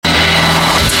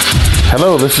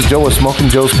Hello, this is Joe with Smoking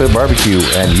Joe's Pit Barbecue,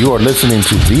 and you are listening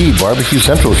to the Barbecue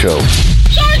Central Show.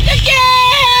 Start the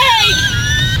game!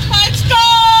 Let's go!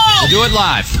 We'll do it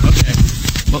live. Okay.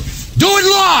 Well, do it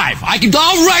live!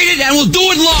 I'll write it and we'll do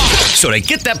it live! So to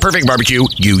get that perfect barbecue,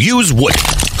 you use wood.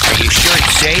 Are you sure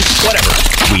it's safe? Whatever.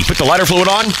 We put the lighter fluid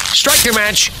on, strike your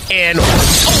match, and...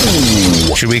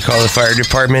 Oh! Should we call the fire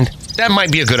department? That might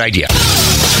be a good idea.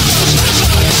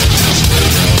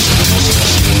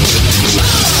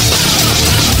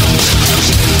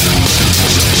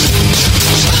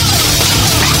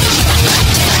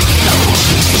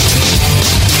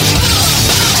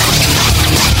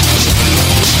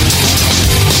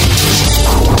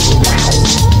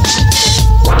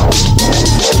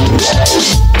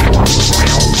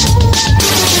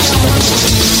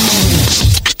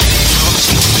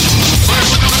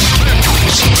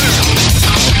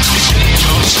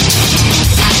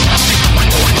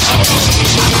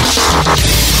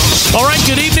 All right,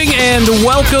 good evening and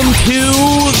welcome to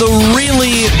the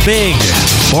really big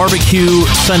Barbecue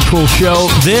Central Show.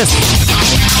 This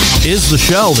is the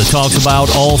show that talks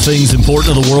about all things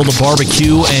important in the world of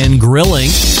barbecue and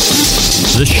grilling.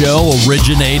 This show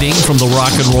originating from the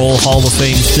Rock and Roll Hall of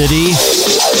Fame city,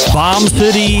 Bomb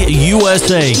City,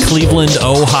 USA, Cleveland,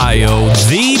 Ohio,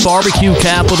 the barbecue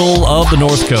capital of the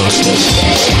North Coast.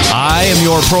 I am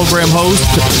your program host,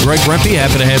 Greg Rempe.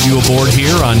 Happy to have you aboard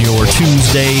here on your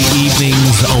Tuesday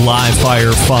evening's live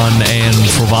fire fun and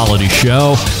frivolity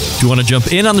show. If you want to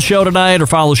jump in on the show tonight or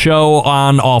follow the show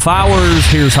on off hours,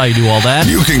 here's how you do all that.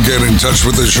 You can get in touch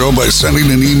with the show by sending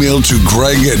an email to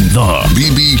Greg at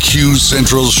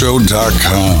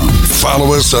bbqcentralshow.com.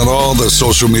 Follow us on all the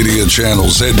social media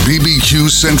channels at BBQ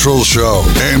Central Show.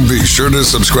 And be sure to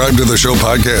subscribe to the show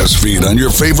podcast feed on your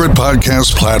favorite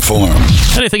podcast platform.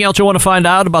 Anything else you want to find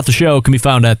out about the show can be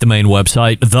found at the main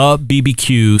website,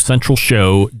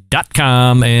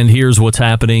 thebbqcentralshow.com. And here's what's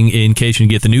happening in case you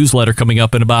get the newsletter coming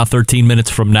up in about 13 minutes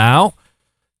from now.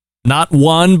 Not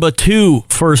one, but two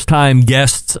first-time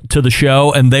guests to the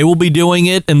show, and they will be doing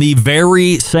it in the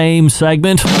very same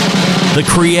segment. The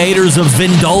creators of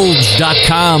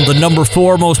Vindulge.com, the number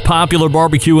 4 most popular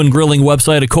barbecue and grilling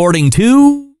website, according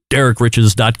to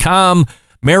DerekRiches.com.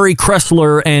 Mary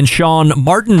Kressler and Sean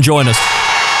Martin join us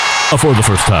for the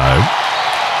first time.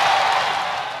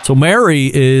 So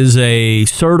Mary is a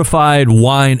certified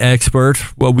wine expert,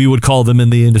 what we would call them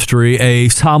in the industry, a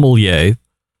sommelier.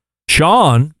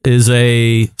 Sean is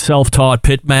a self-taught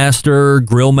pit master,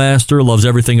 grill master, loves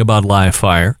everything about live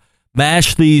fire.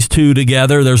 Mash these two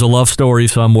together. There's a love story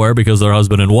somewhere because they're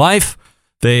husband and wife.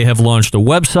 They have launched a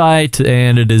website,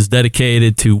 and it is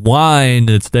dedicated to wine.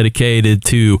 It's dedicated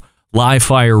to live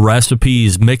fire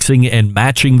recipes, mixing and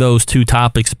matching those two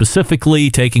topics specifically,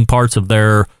 taking parts of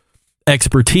their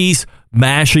expertise,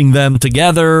 mashing them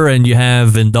together, and you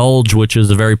have Vindulge, which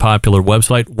is a very popular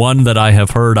website, one that I have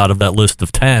heard out of that list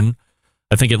of 10.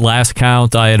 I think at last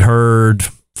count I had heard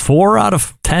 4 out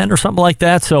of 10 or something like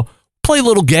that. So play a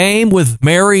little game with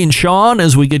Mary and Sean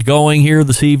as we get going here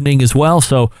this evening as well.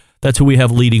 So that's who we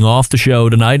have leading off the show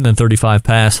tonight, and then 35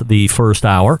 past the first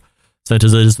hour. Since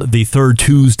it is the third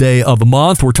Tuesday of the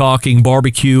month, we're talking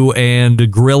barbecue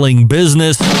and grilling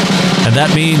business. And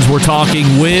that means we're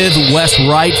talking with Wes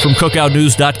Wright from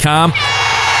cookoutnews.com.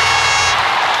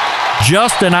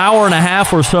 Just an hour and a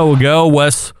half or so ago,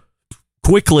 Wes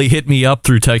quickly hit me up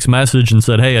through text message and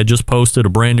said, hey, I just posted a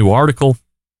brand new article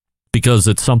because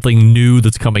it's something new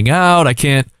that's coming out. I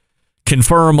can't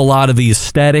confirm a lot of the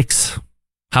aesthetics,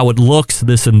 how it looks,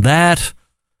 this and that.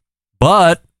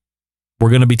 But we're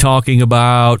going to be talking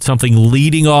about something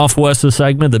leading off Wes's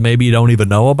segment that maybe you don't even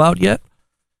know about yet.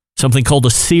 Something called a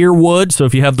sear wood. So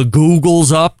if you have the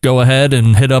Googles up, go ahead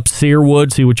and hit up sear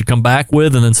wood, see what you come back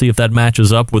with, and then see if that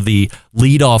matches up with the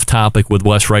lead-off topic with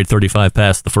Wes Wright, 35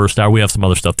 past the first hour. We have some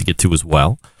other stuff to get to as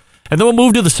well. And then we'll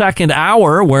move to the second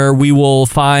hour, where we will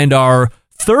find our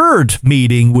third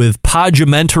meeting with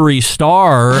Podgementary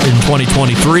Star in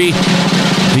 2023.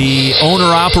 The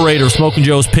owner-operator of Smoking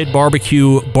Joe's Pit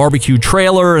Barbecue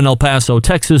Trailer in El Paso,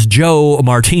 Texas, Joe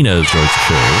Martinez joins the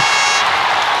show.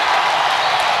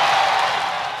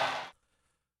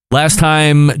 Last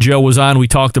time Joe was on, we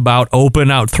talked about open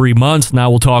out 3 months. Now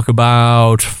we'll talk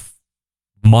about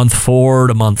month 4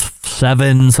 to month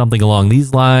 7, something along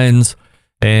these lines,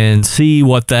 and see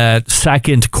what that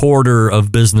second quarter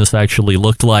of business actually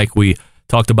looked like. We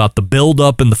talked about the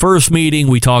build-up in the first meeting.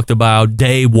 We talked about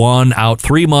day 1 out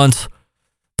 3 months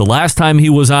the last time he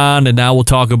was on, and now we'll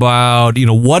talk about,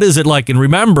 what is it like? And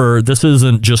remember, this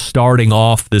isn't just starting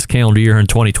off this calendar year in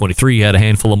 2023. He had a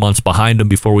handful of months behind him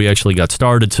before we actually got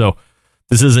started. So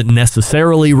This isn't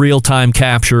necessarily real-time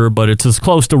capture, but it's as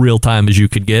close to real-time as you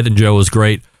could get, and Joe is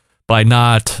great by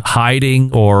not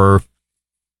hiding or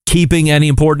keeping any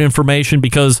important information,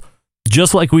 because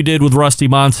just like we did with Rusty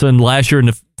Monson last year, and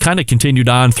it kind of continued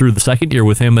on through the second year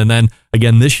with him, and then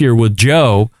again this year with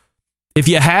Joe, if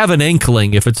you have an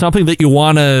inkling, if it's something that you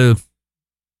want to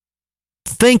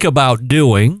think about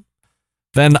doing,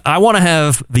 then I want to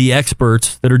have the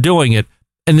experts that are doing it,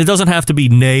 and it doesn't have to be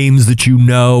names that you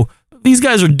know. These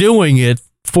guys are doing it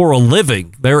for a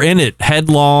living. They're in it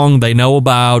headlong. They know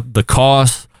about the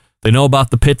costs. They know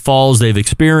about the pitfalls. They've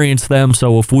experienced them.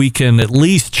 So if we can at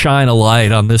least shine a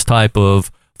light on this type of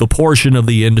the portion of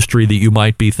the industry that you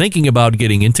might be thinking about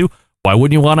getting into, why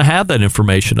wouldn't you want to have that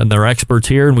information? And they're experts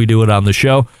here, and we do it on the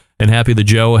show. And happy that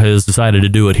Joe has decided to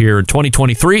do it here in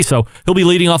 2023. So he'll be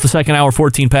leading off the second hour,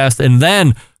 14 past, and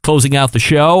then closing out the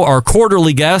show, our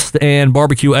quarterly guest and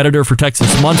barbecue editor for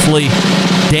Texas Monthly,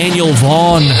 Daniel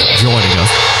Vaughn, joining us.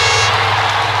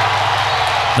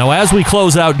 Now, as we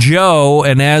close out Joe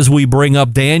and as we bring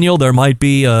up Daniel, there might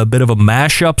be a bit of a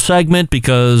mashup segment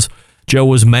because Joe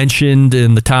was mentioned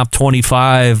in the top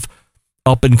 25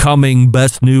 up-and-coming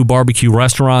best new barbecue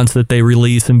restaurants that they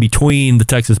release in between the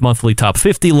Texas Monthly Top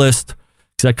 50 list,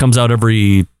 because that comes out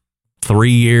every 3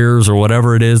 years or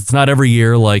whatever it is. It's not every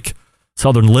year like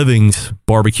Southern Living's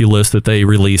barbecue list that they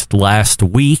released last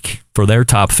week for their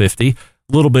top 50. A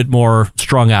little bit more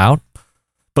strung out,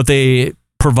 but they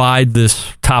provide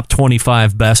this top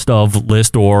 25 best of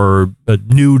list, or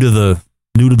new to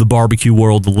the barbecue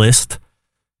world list.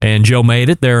 And Joe made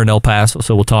it there in El Paso,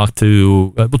 so we'll talk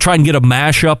to, we'll try and get a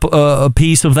mashup a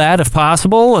piece of that if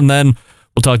possible, and then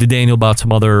we'll talk to Daniel about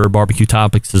some other barbecue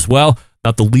topics as well,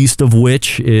 not the least of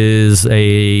which is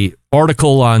a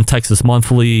article on Texas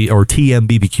Monthly or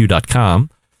tmbbq.com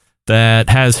that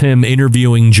has him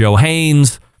interviewing Joe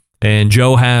Haynes, and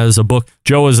Joe has a book.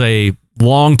 Joe is a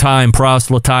longtime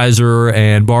proselytizer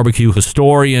and barbecue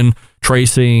historian,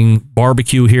 tracing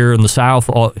barbecue here in the South,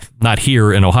 not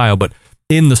here in Ohio, but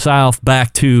in the South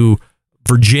back to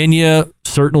Virginia.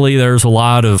 Certainly there's a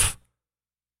lot of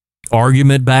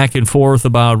argument back and forth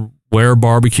about where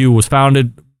barbecue was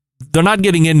founded. They're not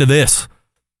getting into this,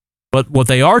 but what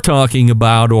they are talking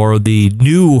about, or the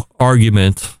new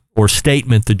argument or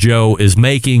statement that Joe is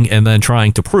making and then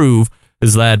trying to prove,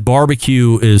 is that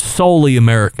barbecue is solely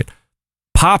American.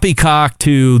 Poppycock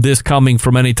to this coming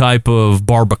from any type of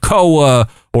barbacoa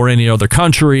or any other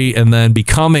country and then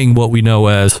becoming what we know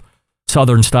as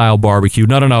Southern style barbecue.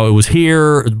 No. It was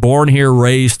here, born here,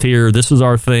 raised here. This is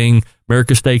our thing.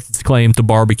 America stakes its claim to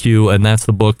barbecue, and that's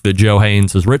the book that Joe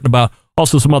Haynes has written about.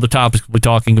 Also, some other topics we'll be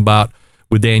talking about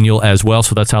with Daniel as well.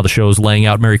 So that's how the show is laying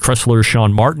out. Mary Chrysler,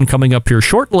 Sean Martin coming up here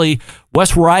shortly.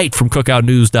 Wes Wright from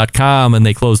cookoutnews.com, and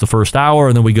they close the first hour,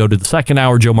 and then we go to the second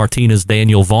hour. Joe Martinez,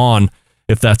 Daniel Vaughn,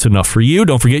 if that's enough for you.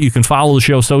 Don't forget you can follow the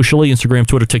show socially, Instagram,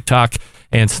 Twitter, TikTok,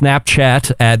 and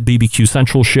Snapchat at BBQ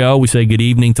Central Show. We say good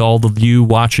evening to all of you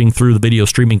watching through the video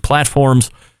streaming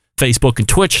platforms, Facebook and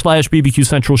Twitch /BBQ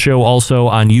Central Show, also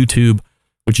on YouTube,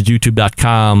 which is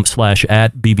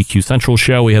youtube.com/@BBQ Central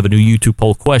Show. We have a new YouTube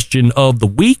poll question of the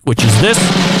week, which is this,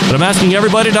 that I'm asking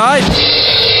everybody tonight.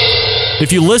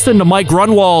 If you listen to Mike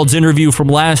Grunwald's interview from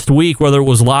last week, whether it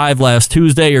was live last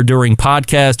Tuesday or during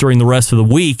podcast during the rest of the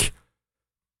week,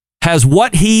 has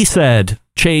what he said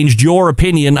changed your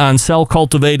opinion on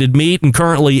cell-cultivated meat? And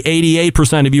currently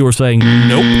 88% of you are saying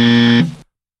nope.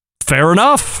 Fair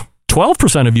enough.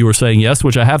 12% of you are saying yes,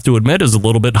 which I have to admit is a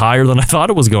little bit higher than I thought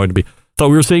it was going to be. Thought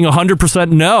we were seeing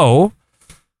 100% no.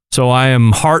 So I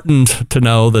am heartened to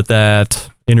know that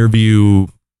interview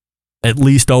at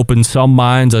least opened some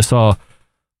minds. I saw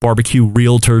barbecue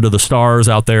realtor to the stars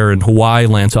out there in Hawaii,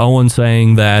 Lance Owen,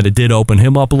 saying that it did open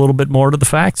him up a little bit more to the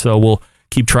fact. So we'll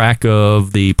keep track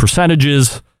of the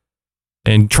percentages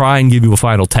and try and give you a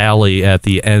final tally at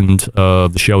the end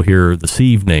of the show here this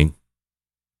evening.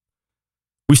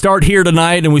 We start here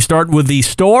tonight, and we start with the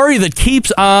story that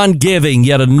keeps on giving.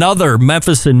 Yet another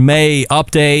Memphis in May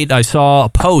update. I saw a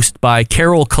post by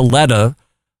Carol Coletta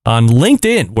on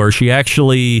LinkedIn where she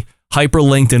actually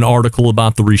hyperlinked an article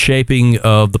about the reshaping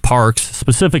of the parks,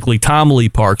 specifically Tom Lee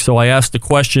Park. So I asked a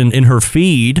question in her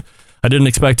feed. I didn't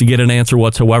expect to get an answer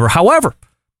whatsoever. However,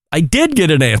 I did get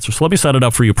an answer, so let me set it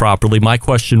up for you properly. My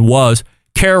question was,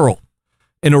 Carol,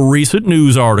 in a recent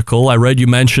news article, I read you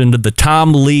mentioned that the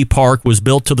Tom Lee Park was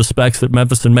built to the specs that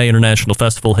Memphis in May International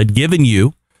Festival had given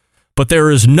you, but there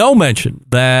is no mention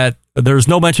of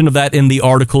that in the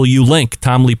article you link.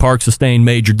 Tom Lee Park sustained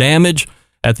major damage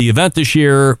at the event this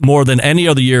year, more than any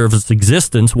other year of its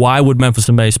existence. Why would Memphis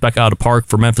in May spec out a park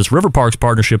for Memphis River Parks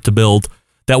Partnership to build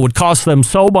that would cost them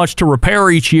so much to repair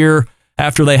each year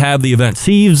after they have the event.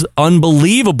 Seems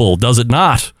unbelievable, does it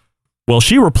not? Well,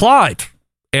 she replied,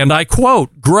 and I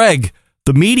quote, Greg,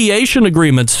 the mediation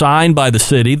agreement signed by the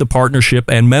city, the partnership,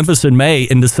 and Memphis in May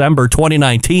in December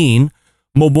 2019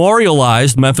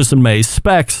 memorialized Memphis in May's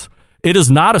specs. It is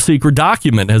not a secret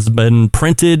document, has been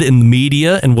printed in the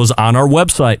media and was on our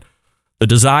website. The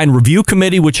design review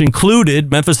committee, which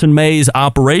included Memphis in May's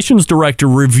operations director,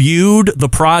 reviewed the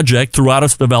project throughout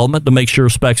its development to make sure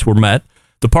specs were met.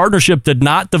 The partnership did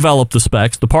not develop the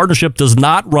specs. The partnership does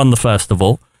not run the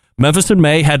festival. Memphis in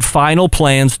May had final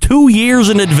plans 2 years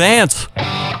in advance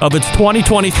of its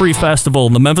 2023 festival.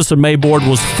 The Memphis in May board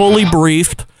was fully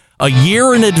briefed a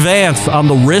year in advance on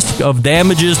the risk of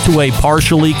damages to a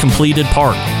partially completed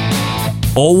park.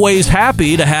 Always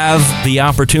happy to have the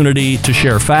opportunity to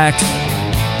share facts.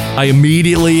 I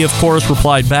immediately, of course,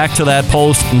 replied back to that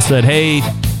post and said, hey,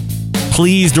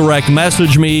 please direct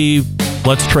message me.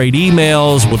 Let's trade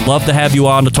emails. Would love to have you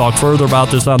on to talk further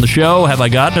about this on the show. Have I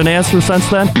gotten an answer since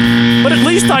then? But at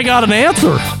least I got an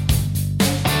answer.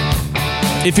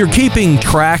 If you're keeping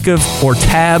track of or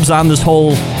tabs on this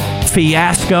whole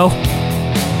fiasco,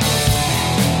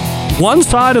 one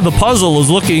side of the puzzle is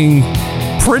looking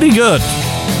pretty good.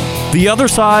 The other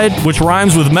side, which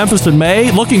rhymes with Memphis in May,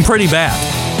 looking pretty bad.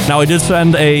 Now, I did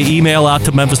send an email out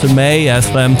to Memphis in May,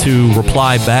 asked them to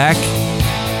reply back.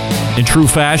 In true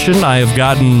fashion, I have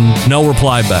gotten no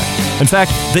reply back. In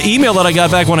fact, the email that I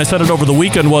got back when I sent it over the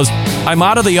weekend was, I'm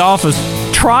out of the office.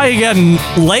 Try again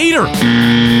later.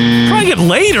 Try again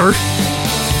later?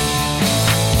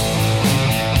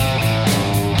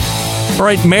 All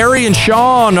right, Mary and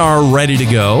Sean are ready to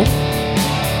go.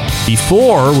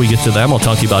 Before we get to them, I'll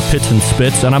talk to you about Pits and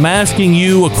Spits, and I'm asking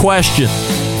you a question.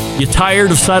 You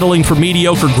tired of settling for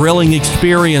mediocre grilling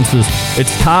experiences?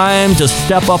 It's time to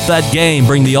step up that game,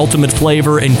 bring the ultimate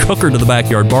flavor and cooker to the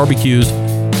backyard barbecues.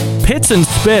 Pits and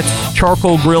Spits,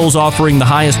 charcoal grills offering the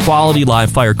highest quality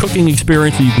live fire cooking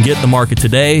experience that you can get in the market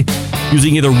today,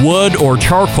 using either wood or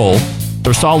charcoal.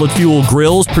 Their solid fuel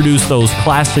grills produce those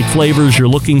classic flavors you're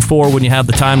looking for when you have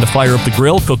the time to fire up the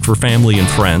grill, cook for family and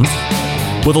friends.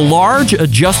 With a large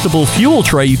adjustable fuel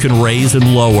tray, you can raise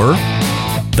and lower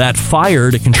that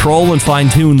fire to control and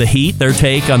fine-tune the heat, their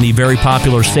take on the very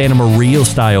popular Santa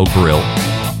Maria-style grill.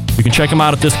 You can check them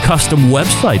out at this custom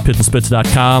website,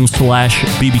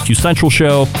 pitsandspits.com/BBQ Central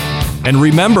Show. And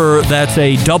remember, that's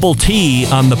a double T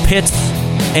on the pits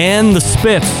and the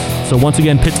spits. So once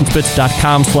again,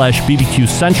 pitsandspits.com/BBQ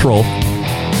Central.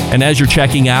 And as you're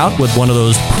checking out with one of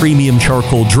those premium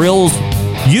charcoal drills,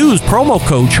 use promo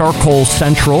code Charcoal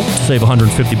Central to save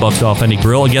 $150 off any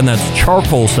grill. Again, that's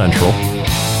Charcoal Central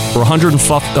for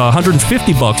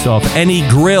 $150 off any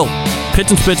grill.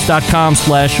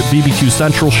 Pitsandspits.com/BBQ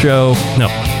Central Show. No,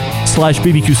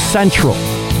 /BBQ Central.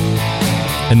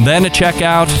 And then at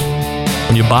checkout,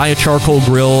 when you buy a charcoal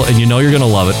grill and you know you're going to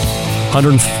love it,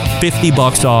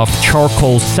 $150 off.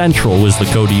 Charcoal Central is the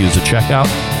code to use at checkout.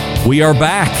 We are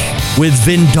back with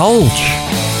Vindulge.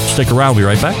 Stick around. We'll be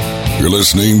right back. You're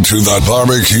listening to the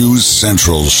BBQ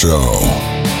Central Show.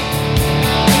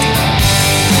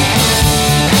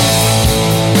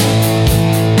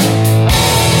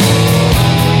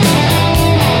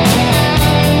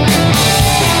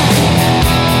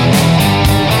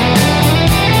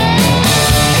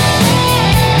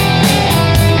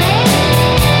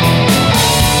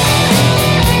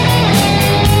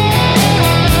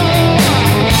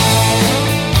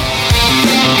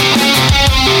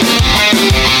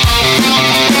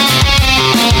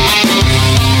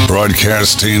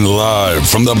 Broadcasting live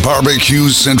from the BBQ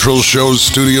Central Show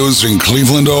studios in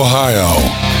Cleveland, Ohio.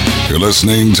 You're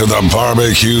listening to the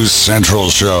BBQ Central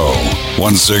Show.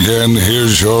 Once again,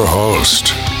 here's your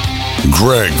host,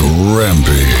 Greg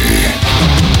Rempe.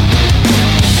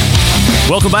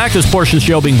 Welcome back. This portion of the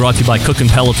show being brought to you by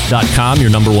cookinpellets.com,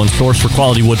 your number one source for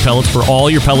quality wood pellets for all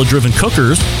your pellet-driven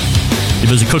cookers. You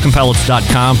visit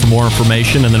cookinpellets.com for more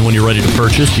information, and then when you're ready to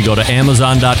purchase, you go to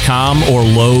amazon.com or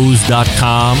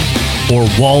lowes.com or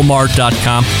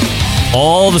walmart.com.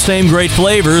 All the same great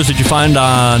flavors that you find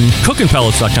on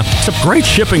cookinpellets.com, except great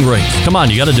shipping rates. Come on,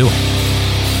 you got to do it.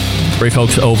 Great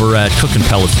folks over at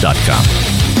cookinpellets.com.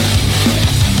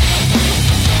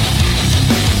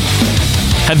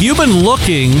 Have you been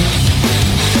looking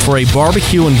for a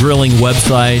barbecue and grilling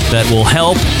website that will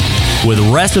help with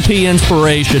recipe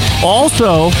inspiration,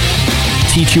 also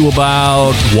teach you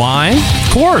about wine? Of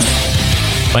course.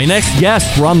 My next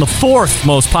guest, we're on the 4th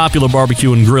most popular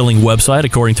barbecue and grilling website,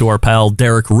 according to our pal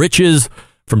Derek Riches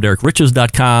from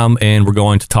DerekRiches.com, and we're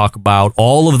going to talk about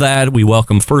all of that. We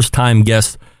welcome first-time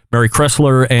guests Mary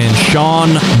Kressler and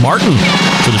Sean Martin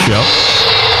to the show.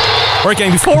 All right,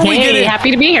 gang, before we get in, happy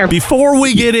to be here. Before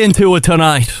we get into it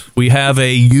tonight, we have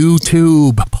a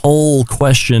YouTube poll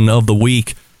question of the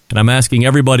week, and I'm asking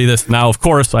everybody this. Now, of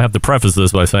course, I have to preface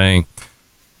this by saying,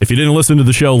 if you didn't listen to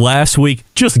the show last week,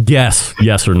 just guess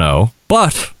yes or no.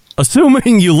 But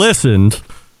assuming you listened,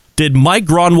 did Mike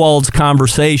Grunwald's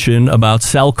conversation about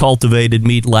cell-cultivated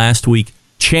meat last week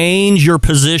change your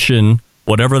position,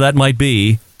 whatever that might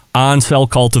be, on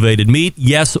cell-cultivated meat,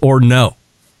 yes or no?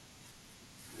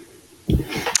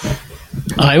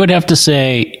 I would have to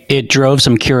say it drove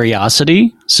some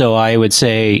curiosity, so I would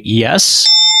say yes.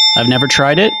 I've never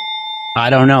tried it. I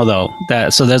don't know, though.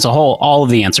 So there's all of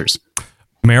the answers.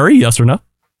 Mary, yes or no?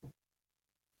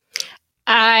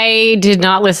 I did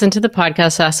not listen to the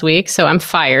podcast last week, so I'm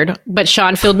fired. But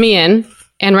Sean filled me in.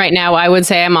 And right now, I would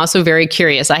say I'm also very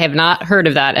curious. I have not heard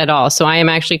of that at all, so I am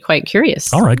actually quite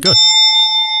curious. All right, good.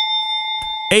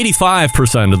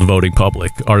 85% of the voting public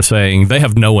are saying they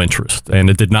have no interest, and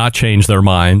it did not change their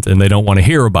mind, and they don't want to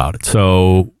hear about it.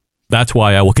 So that's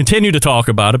why I will continue to talk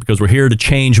about it, because we're here to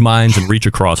change minds and reach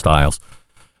across aisles.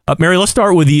 Mary, let's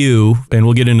start with you, and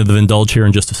we'll get into the Vindulge here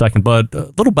in just a second. But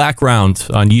a little background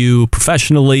on you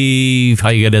professionally, how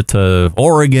you get into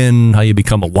Oregon, how you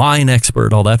become a wine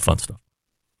expert, all that fun stuff.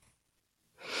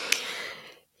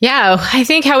 Yeah, I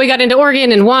think how we got into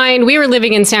Oregon and wine, we were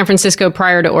living in San Francisco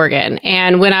prior to Oregon.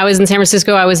 And when I was in San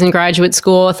Francisco, I was in graduate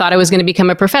school. I thought I was going to become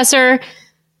a professor.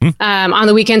 On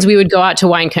the weekends, we would go out to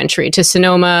wine country, to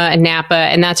Sonoma and Napa.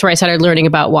 And that's where I started learning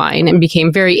about wine and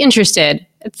became very interested.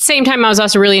 At the same time, I was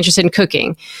also really interested in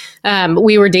cooking.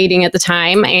 We were dating at the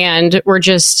time and were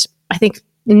just, I think,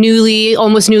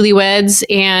 almost newlyweds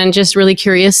and just really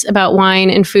curious about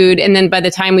wine and food. And then by the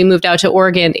time we moved out to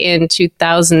Oregon in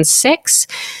 2006,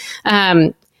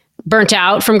 burnt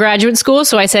out from graduate school.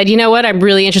 So I said, you know what? I'm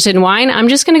really interested in wine. I'm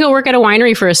just going to go work at a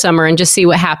winery for a summer and just see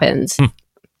what happens.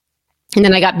 And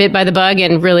then I got bit by the bug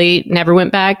and really never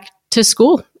went back to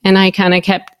school. And I kind of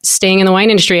kept staying in the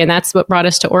wine industry. And that's what brought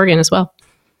us to Oregon as well.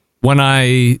 When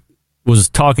I was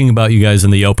talking about you guys in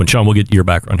the open, Sean, we'll get to your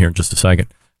background here in just a second.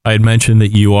 I had mentioned that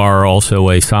you are also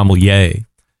a sommelier.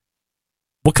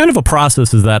 What kind of a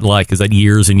process is that like? Is that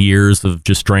years and years of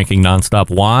just drinking nonstop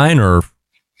wine, or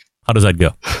how does that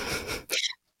go?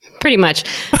 Pretty much.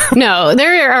 No,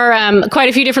 there are quite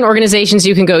a few different organizations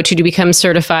you can go to become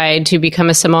certified, to become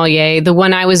a sommelier. The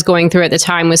one I was going through at the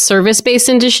time was service-based,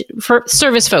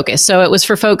 service focused. So it was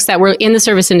for folks that were in the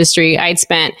service industry. I'd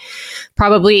spent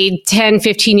probably 10,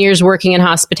 15 years working in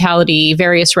hospitality,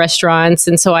 various restaurants.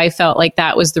 And so I felt like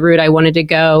that was the route I wanted to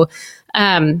go.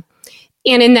 And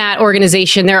in that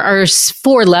organization, there are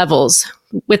 4 levels,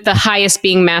 with the highest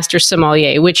being master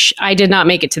sommelier, which I did not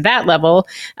make it to that level.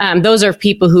 Those are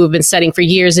people who have been studying for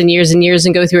years and years and years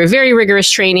and go through a very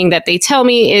rigorous training that they tell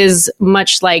me is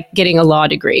much like getting a law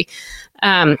degree.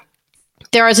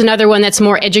 There is another one that's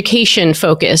more education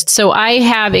focused. So I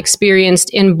have experienced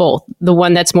in both. The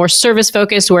one that's more service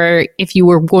focused, where if you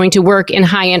were going to work in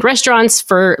high-end restaurants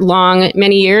for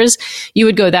many years, you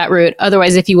would go that route.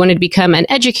 Otherwise, if you wanted to become an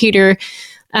educator,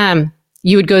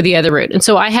 you would go the other route. And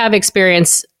so I have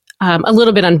experience a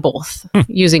little bit on both,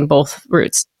 using both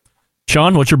routes.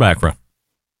 Sean, what's your background?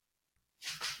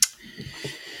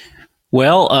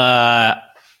 Well,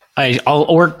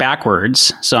 I'll work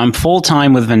backwards. So I'm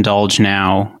full-time with Vindulge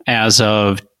now as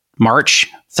of March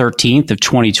 13th of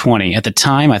 2020. At the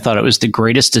time, I thought it was the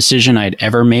greatest decision I'd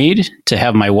ever made to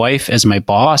have my wife as my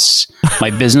boss, my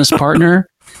business partner,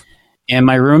 and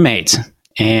my roommate.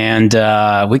 And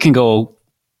we can go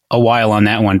a while on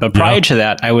that one. But prior to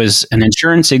that, I was an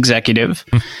insurance executive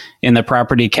in the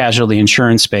property casualty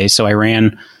insurance space. So I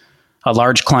ran a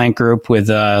large client group with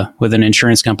an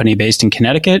insurance company based in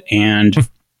Connecticut. And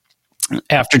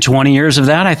after 20 years of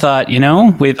that, I thought,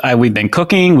 we've been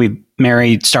cooking.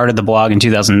 We started the blog in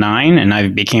 2009, and I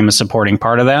became a supporting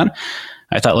part of that.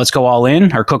 I thought, let's go all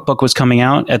in. Our cookbook was coming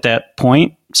out at that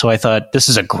point. So I thought, this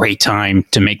is a great time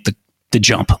to make the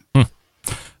jump.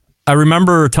 I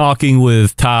remember talking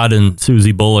with Todd and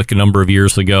Susie Bullock a number of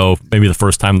years ago, maybe the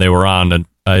first time they were on, and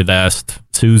I'd asked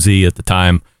Susie at the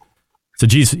time, so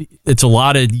geez, it's a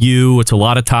lot of you, it's a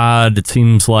lot of Todd. It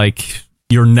seems like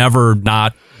you're never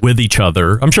not with each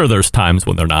other. I'm sure there's times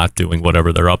when they're not doing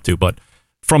whatever they're up to, but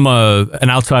from an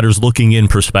outsider's looking in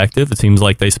perspective, it seems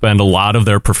like they spend a lot of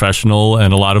their professional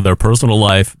and a lot of their personal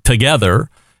life together.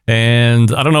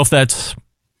 And I don't know if that's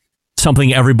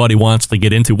something everybody wants to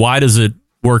get into. Why does it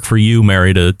work for you,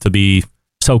 Mary, to be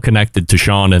so connected to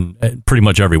Sean in pretty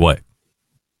much every way?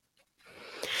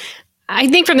 I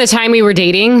think from the time we were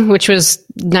dating, which was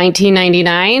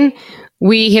 1999,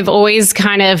 we have always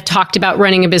kind of talked about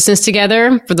running a business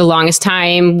together. For the longest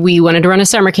time, we wanted to run a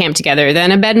summer camp together,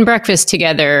 then a bed and breakfast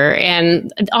together.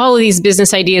 And all of these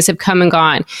business ideas have come and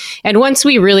gone. And once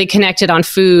we really connected on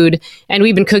food, and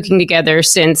we've been cooking together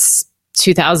since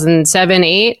 2007,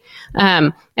 8.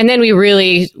 And then we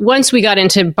really, once we got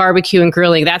into barbecue and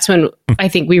grilling, that's when I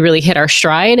think we really hit our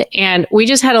stride. And we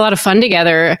just had a lot of fun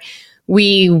together.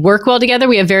 We work well together.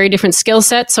 We have very different skill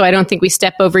sets, so I don't think we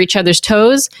step over each other's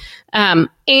toes. And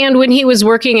when he was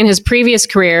working in his previous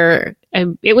career,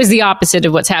 it was the opposite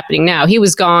of what's happening now. He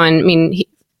was gone. I mean,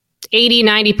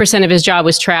 80-90% of his job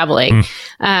was traveling.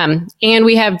 And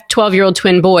we have 12-year-old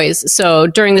twin boys. So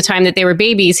during the time that they were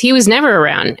babies, he was never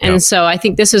around. And so I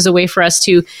think this is a way for us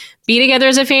to be together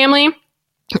as a family.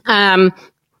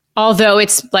 Although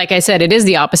it's, like I said, it is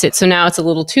the opposite. So now it's a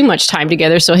little too much time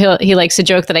together. So he likes to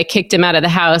joke that I kicked him out of the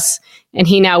house and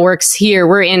he now works here.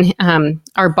 We're in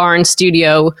our barn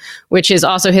studio, which is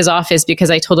also his office,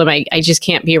 because I told him I just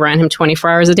can't be around him 24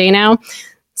 hours a day now.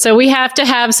 So we have to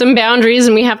have some boundaries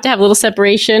and we have to have a little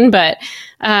separation. But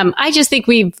I just think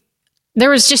there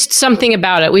was just something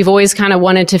about it. We've always kind of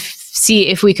wanted to see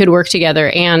if we could work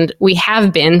together. And we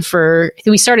have been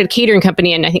we started a catering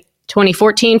company in, I think,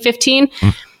 2014, 15.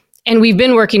 And we've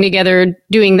been working together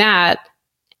doing that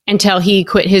until he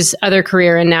quit his other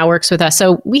career and now works with us.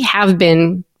 So we have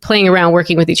been playing around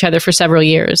working with each other for several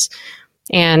years.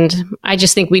 And I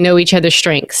just think we know each other's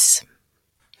strengths.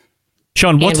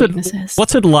 Sean, what's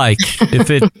it like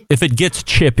if it gets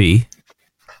chippy?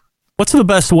 What's the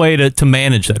best way to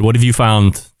manage that? What have you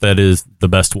found that is the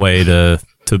best way to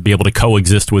be able to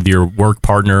coexist with your work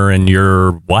partner and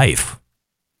your wife?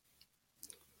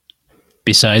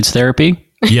 Besides therapy?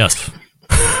 Yes.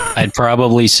 I'd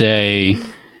probably say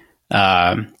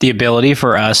the ability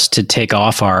for us to take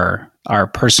off our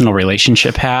personal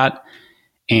relationship hat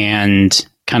and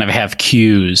kind of have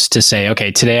cues to say,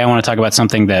 okay, today I want to talk about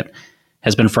something that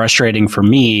has been frustrating for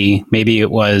me. Maybe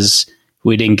it was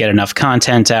we didn't get enough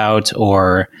content out,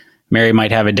 or Mary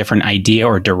might have a different idea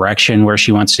or direction where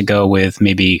she wants to go with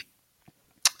maybe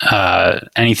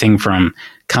anything from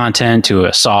content to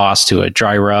a sauce to a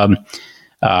dry rub.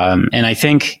 And I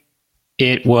think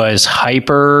it was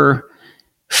hyper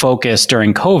focused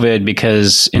during COVID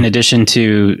because in addition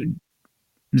to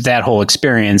that whole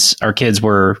experience, our kids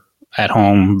were at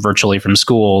home virtually from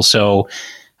school. So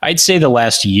I'd say the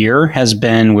last year has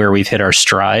been where we've hit our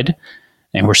stride,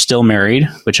 and we're still married,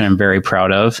 which I'm very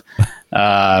proud of.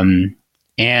 And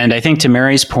I think to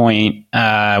Mary's point,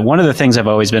 one of the things I've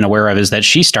always been aware of is that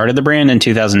she started the brand in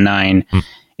 2009.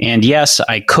 And yes,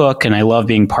 I cook and I love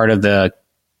being part of the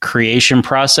creation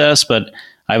process, but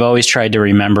I've always tried to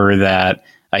remember that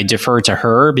I defer to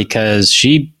her because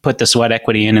she put the sweat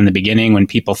equity in the beginning when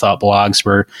people thought blogs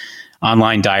were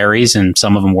online diaries, and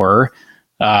some of them were.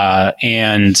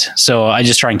 And so I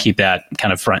just try and keep that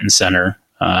kind of front and center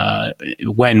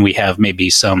when we have maybe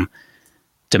some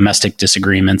domestic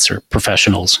disagreements or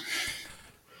professionals.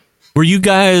 Were you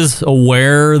guys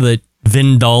aware that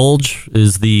Vindulge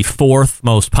is the 4th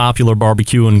most popular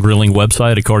barbecue and grilling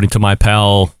website, according to my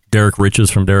pal Derek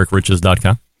Riches from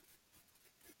DerekRiches.com?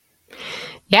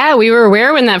 Yeah, we were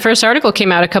aware when that first article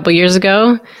came out a couple years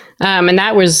ago, and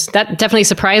that definitely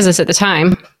surprised us at the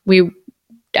time.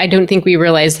 I don't think we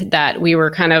realized that we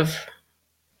were kind of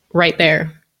right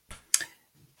there.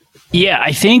 Yeah,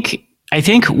 I think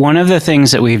one of the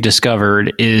things that we've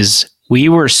discovered is we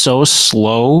were so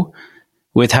slow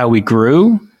with how we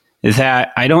grew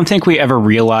that I don't think we ever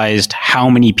realized how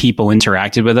many people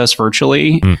interacted with us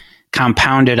virtually,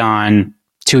 compounded on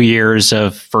 2 years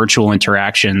of virtual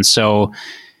interaction. So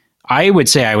I would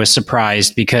say I was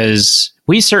surprised because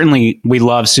we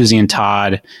love Susie and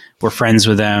Todd. We're friends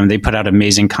with them. They put out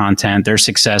amazing content. Their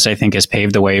success, I think, has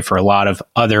paved the way for a lot of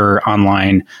other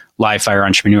online live fire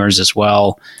entrepreneurs as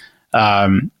well.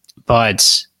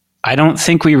 But I don't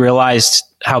think we realized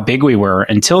how big we were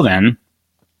until then.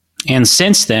 And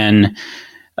since then,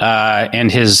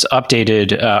 and his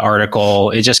updated article,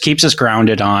 it just keeps us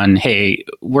grounded on, hey,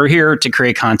 we're here to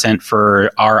create content for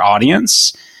our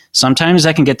audience. Sometimes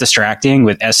that can get distracting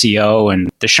with SEO and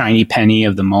the shiny penny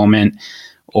of the moment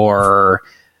or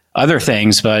other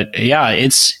things. But yeah,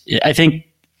 I think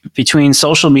between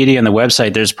social media and the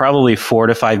website, there's probably 4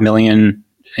 to 5 million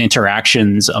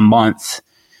interactions a month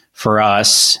for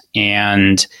us.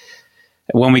 And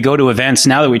when we go to events,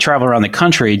 now that we travel around the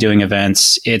country doing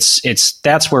events,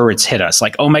 that's where it's hit us.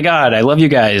 Like, oh my God, I love you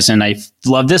guys. And I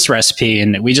love this recipe.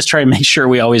 And we just try to make sure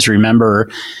we always remember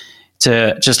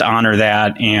to just honor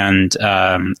that and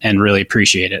really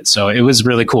appreciate it. So it was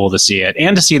really cool to see it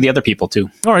and to see the other people too.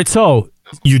 All right. So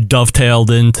You dovetailed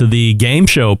into the game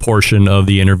show portion of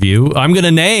the interview. I'm going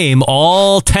to name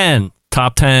all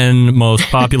top 10 most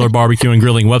popular barbecue and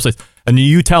grilling websites. And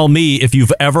you tell me if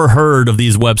you've ever heard of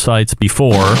these websites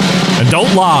before. And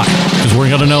don't lie, because we're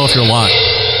going to know if you're lying.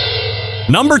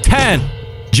 Number 10,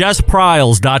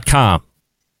 JessPryles.com.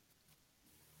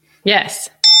 Yes.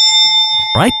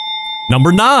 Right?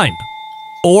 Number 9,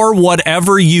 Or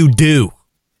Whatever You Do.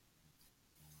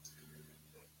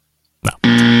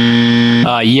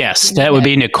 No. Yes, that would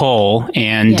be Nicole,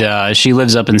 and she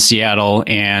lives up in Seattle,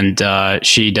 and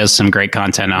she does some great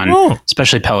content on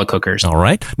especially pellet cookers. All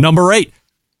right. Number 8,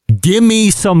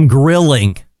 Gimme Some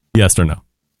Grilling. Yes or no?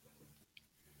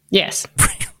 Yes.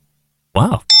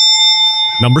 Wow.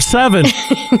 Number 7,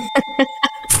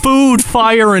 Food,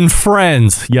 Fire, and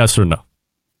Friends. Yes or no?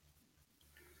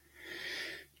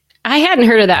 I hadn't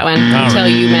heard of that one until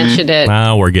you mentioned it.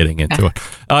 Now we're getting into it.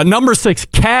 Number 6,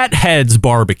 Cat Heads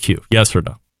Barbecue. Yes or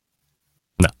no?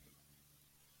 No.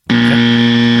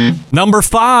 Okay. Number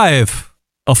 5,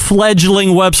 a fledgling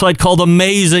website called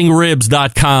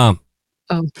AmazingRibs.com.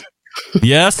 Oh.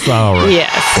 Yes? All right.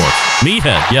 Yes. Of course.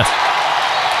 Meathead, yes.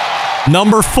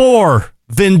 Number 4,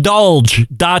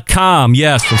 Vindulge.com.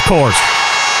 Yes, of course.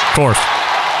 Of course.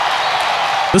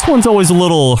 This one's always a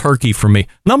little herky for me.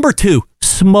 Number 2,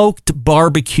 Smoked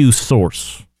Barbecue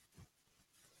Source.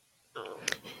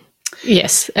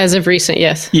 Yes, as of recent,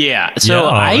 yes. Yeah.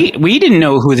 So we didn't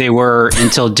know who they were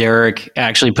until Derek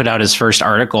actually put out his first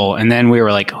article. And then we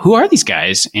were like, who are these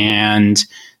guys? And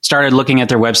started looking at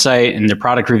their website and their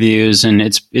product reviews. And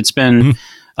it's been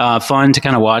fun to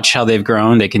kind of watch how they've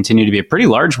grown. They continue to be a pretty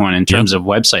large one in terms of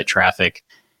website traffic.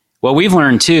 What we've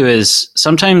learned too is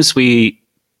sometimes we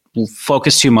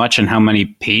focus too much on how many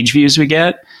page views we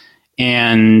get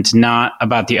and not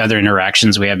about the other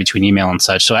interactions we have between email and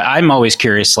such. So I'm always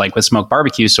curious, like with Smoked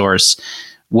Barbecue Source,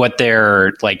 what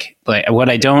they're like what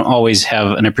I don't always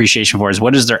have an appreciation for is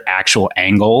what is their actual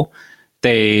angle.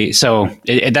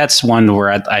 That's one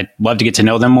where I'd love to get to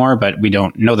know them more, but we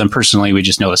don't know them personally. We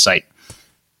just know the site.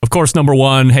 Of course, number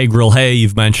 1, Hey Grill Hey,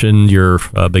 you've mentioned you're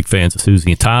big fans of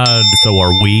Susie and Todd. So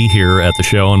are we here at the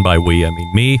show. And by we, I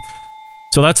mean me.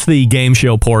 So that's the game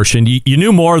show portion. You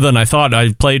knew more than I thought.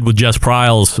 I played with Jess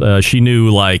Pryles. She knew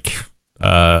like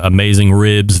Amazing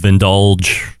Ribs,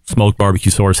 Vindulge, Smoked Barbecue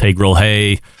Source, Hey Grill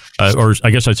Hey. Or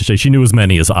I guess I should say she knew as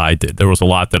many as I did. There was a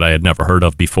lot that I had never heard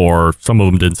of before. Some of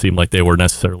them didn't seem like they were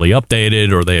necessarily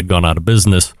updated or they had gone out of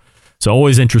business. So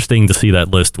always interesting to see that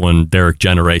list when Derek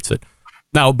generates it.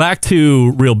 Now, back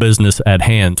to real business at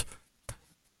hand.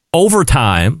 Over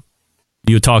time,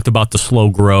 you talked about the slow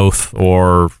growth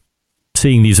or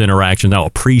seeing these interactions, now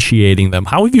appreciating them.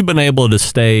 How have you been able to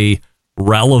stay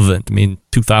relevant? I mean,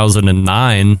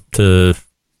 2009 to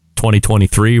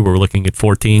 2023, we're looking at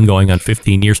 14 going on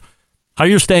 15 years. How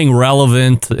you're staying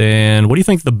relevant, and what do you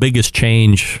think the biggest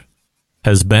change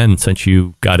has been since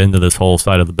you got into this whole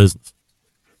side of the business?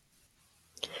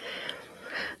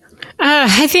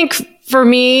 I think for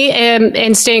me,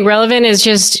 and staying relevant is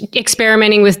just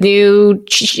experimenting with new,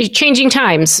 changing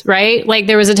times, right? Like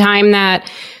there was a time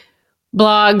that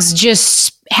blogs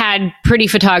just had pretty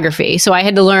photography. So I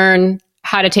had to learn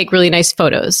how to take really nice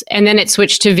photos. And then it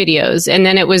switched to videos. And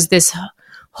then it was this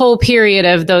whole period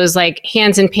of those like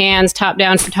hands and pans, top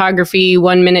down photography,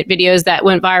 1-minute videos that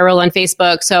went viral on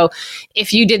Facebook. So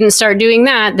if you didn't start doing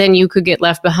that, then you could get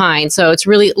left behind. So it's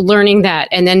really learning that.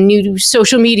 And then new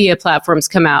social media platforms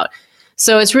come out.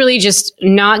 So it's really just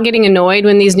not getting annoyed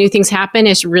when these new things happen.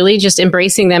 It's really just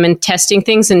embracing them and testing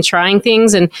things and trying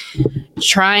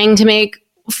to make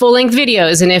full-length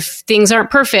videos. And if things aren't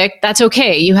perfect, that's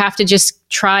okay. You have to just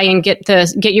try and get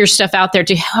your stuff out there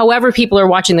to however people are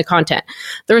watching the content.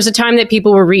 There was a time that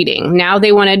people were reading. Now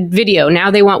they wanted video.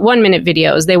 Now they want 1-minute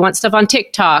videos. They want stuff on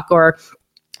TikTok or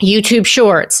YouTube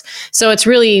Shorts. So it's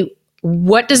really,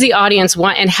 what does the audience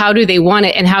want and how do they want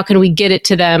it and how can we get it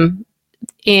to them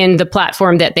in the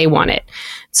platform that they want it.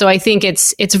 So I think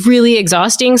it's really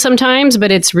exhausting sometimes,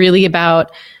 but it's really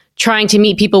about trying to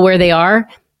meet people where they are,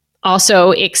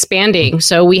 also expanding.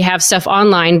 So we have stuff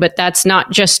online, but that's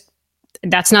not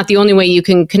the only way you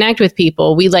can connect with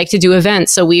people. We like to do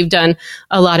events. So we've done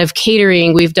a lot of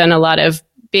catering. We've done a lot of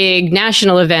big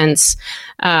national events.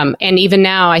 And even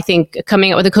now, I think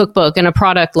coming out with a cookbook and a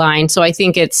product line. So I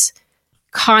think it's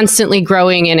constantly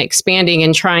growing and expanding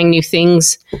and trying new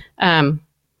things.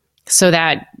 So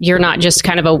that you're not just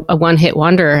kind of a one-hit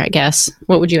wonder, I guess.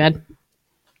 What would you add?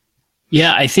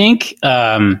 Yeah, I think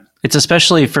it's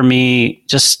especially for me,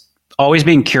 just always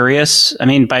being curious. I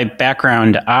mean, by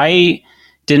background, I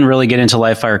didn't really get into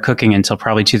live fire cooking until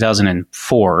probably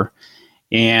 2004.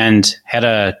 and had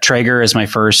a Traeger as my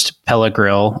first pellet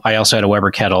grill. I also had a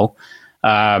Weber kettle,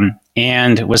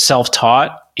 and was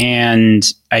self-taught.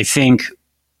 And I think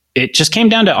it just came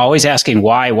down to always asking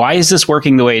why. Why is this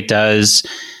working the way it does?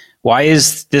 Why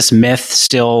is this myth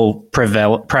still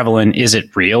prevalent? Is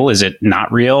it real? Is it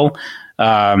not real?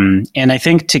 And I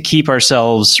think to keep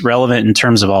ourselves relevant in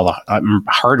terms of all the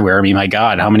hardware, I mean, my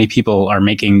God, how many people are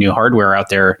making new hardware out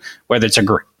there, whether it's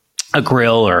a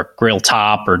grill or grill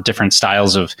top or different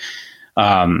styles of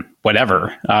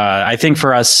whatever. I think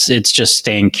for us, it's just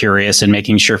staying curious and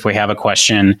making sure if we have a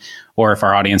question or if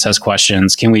our audience has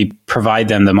questions, can we provide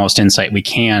them the most insight we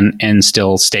can and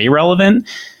still stay relevant?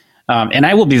 And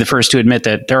I will be the first to admit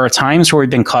that there are times where we've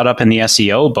been caught up in the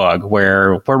SEO bug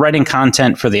where we're writing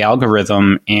content for the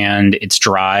algorithm and it's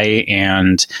dry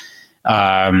and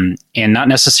not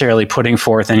necessarily putting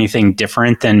forth anything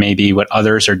different than maybe what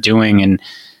others are doing. And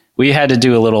we had to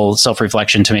do a little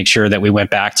self-reflection to make sure that we went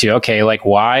back to, okay, like,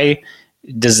 why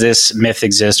does this myth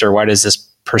exist, or why does this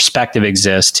perspective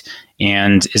exist,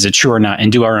 and is it true or not,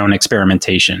 and do our own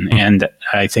experimentation. And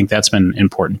I think that's been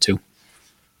important too.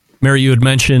 Mary, you had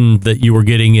mentioned that you were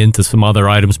getting into some other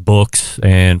items, books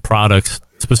and products.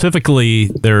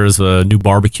 Specifically, there's a new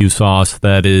barbecue sauce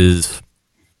that is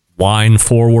wine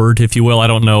forward, if you will. I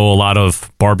don't know a lot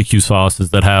of barbecue sauces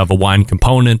that have a wine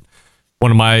component. One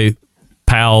of my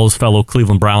pals, fellow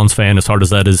Cleveland Browns fan, as hard as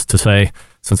that is to say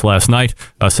since last night,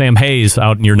 Sam Hayes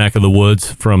out in your neck of the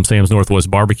woods from Sam's Northwest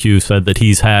Barbecue said that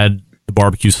he's had the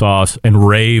barbecue sauce and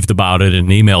raved about it in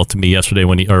an email to me today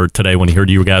when he heard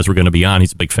you guys were going to be on.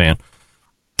 He's a big fan.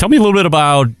 Tell me a little bit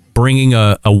about bringing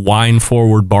a wine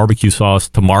forward barbecue sauce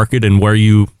to market and where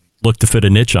you look to fit a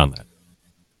niche on that.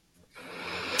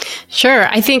 Sure.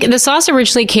 I think the sauce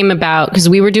originally came about because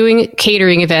we were doing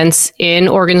catering events in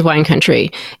Oregon's wine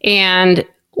country, and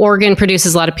Oregon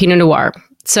produces a lot of Pinot Noir.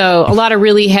 So a lot of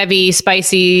really heavy,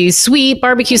 spicy, sweet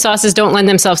barbecue sauces don't lend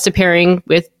themselves to pairing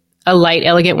with a light,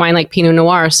 elegant wine like Pinot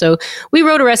Noir. So we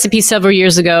wrote a recipe several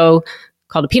years ago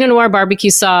called a Pinot Noir barbecue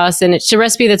sauce, and it's a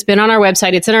recipe that's been on our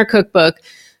website. It's in our cookbook.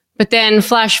 But then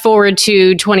flash forward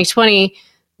to 2020,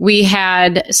 we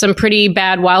had some pretty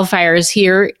bad wildfires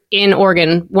here in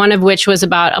Oregon, one of which was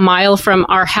about a mile from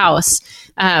our house.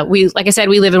 Like I said,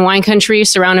 we live in wine country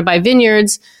surrounded by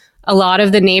vineyards. A lot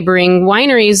of the neighboring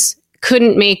wineries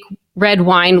couldn't make red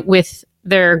wine with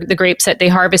the grapes that they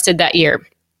harvested that year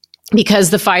because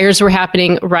the fires were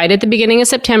happening right at the beginning of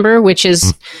September, which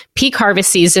is peak harvest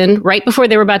season, right before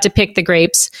they were about to pick the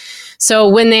grapes. So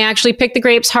when they actually picked the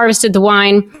grapes, harvested the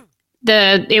wine,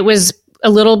 it was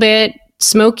a little bit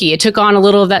smoky. It took on a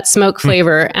little of that smoke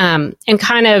flavor and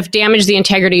kind of damaged the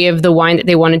integrity of the wine that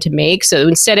they wanted to make. So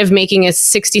instead of making a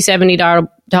 $60,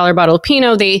 $70 bottle of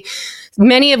Pinot,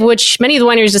 many of the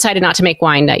wineries decided not to make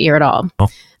wine that year at all.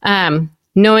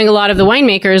 Knowing a lot of the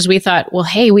winemakers, we thought, well,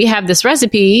 hey, we have this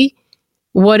recipe.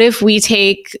 What if we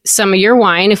take some of your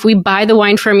wine, if we buy the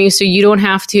wine from you so you don't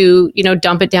have to,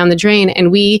 dump it down the drain,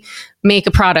 and we make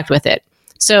a product with it?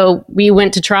 So we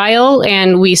went to trial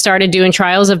and we started doing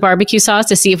trials of barbecue sauce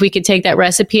to see if we could take that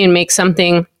recipe and make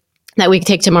something that we could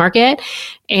take to market.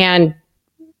 And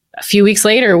a few weeks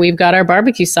later, we've got our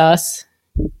barbecue sauce.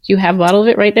 You have a bottle of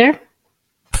it right there.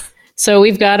 So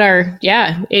we've got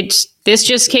this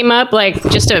just came up like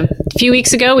just a few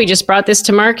weeks ago. We just brought this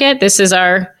to market. This is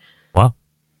our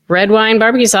red wine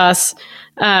barbecue sauce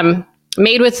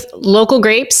made with local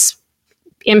grapes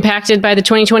impacted by the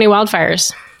 2020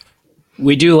 wildfires.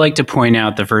 We do like to point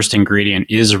out the first ingredient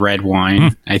is red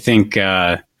wine. I think,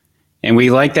 and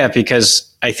we like that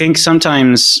because I think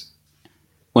sometimes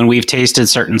when we've tasted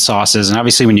certain sauces, and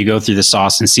obviously when you go through the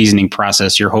sauce and seasoning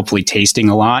process, you're hopefully tasting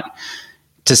a lot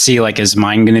to see, like, is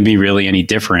mine going to be really any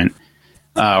different?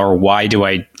 Or why do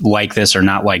I like this or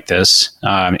not like this?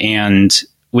 And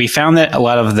we found that a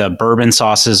lot of the bourbon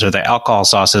sauces or the alcohol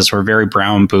sauces were very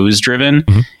brown booze driven.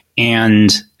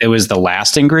 And it was the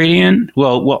last ingredient.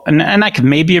 Well, and I could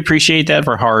maybe appreciate that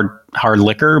for hard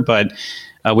liquor, but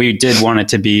we did want it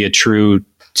to be a true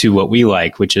to what we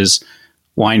like, which is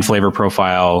wine flavor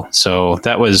profile. So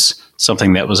that was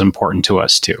something that was important to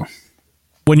us too.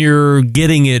 When you're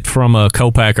getting it from a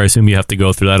co-packer, I assume you have to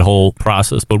go through that whole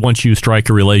process. But once you strike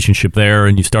a relationship there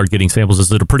and you start getting samples,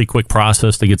 is it a pretty quick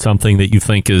process to get something that you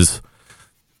think is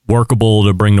workable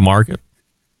to bring to market?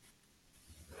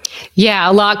 Yeah,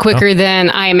 a lot quicker than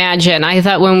I imagine. I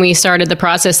thought when we started the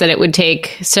process that it would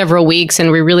take several weeks,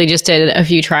 and we really just did a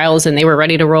few trials and they were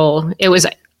ready to roll. It was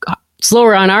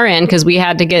slower on our end because we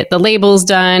had to get the labels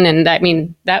done, and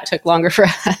that took longer for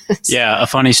us. Yeah, a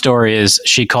funny story is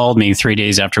she called me 3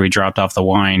 days after we dropped off the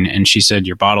wine and she said,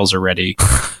 "Your bottles are ready."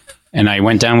 And I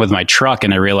went down with my truck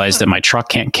and I realized that my truck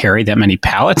can't carry that many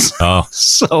pallets. Oh.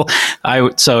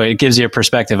 So it gives you a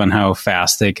perspective on how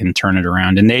fast they can turn it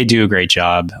around. And they do a great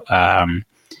job.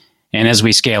 And as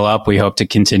we scale up, we hope to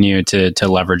continue to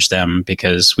leverage them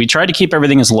because we try to keep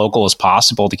everything as local as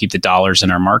possible to keep the dollars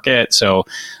in our market. So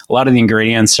a lot of the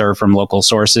ingredients are from local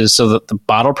sources. So the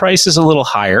bottle price is a little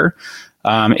higher.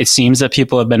 It seems that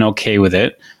people have been okay with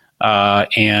it.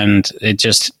 And it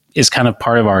just is kind of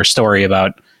part of our story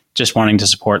about just wanting to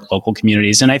support local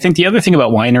communities. And I think the other thing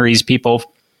about wineries people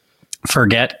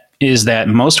forget is that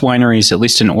most wineries, at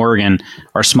least in Oregon,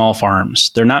 are small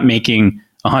farms. They're not making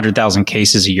 100,000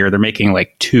 cases a year. They're making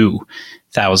like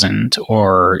 2,000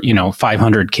 or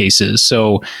 500 cases.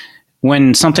 So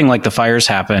when something like the fires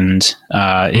happened,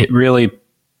 it really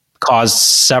caused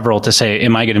several to say,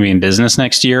 am I going to be in business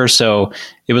next year? So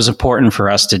it was important for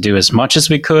us to do as much as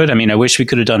we could. I mean, I wish we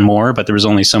could have done more, but there was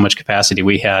only so much capacity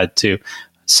we had to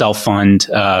self-fund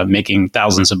making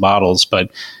thousands of bottles. But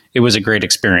it was a great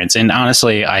experience. And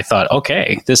honestly, I thought,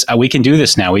 okay, we can do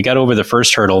this now. We got over the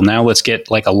first hurdle. Now let's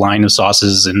get like a line of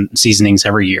sauces and seasonings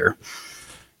every year.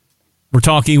 We're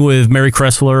talking with Mary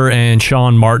Kressler and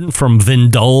Sean Martin from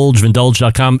Vindulge,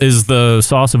 Vindulge.com. Is the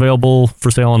sauce available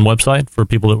for sale on the website for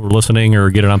people that were listening or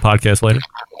get it on podcast later?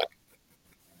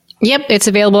 Yep, it's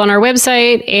available on our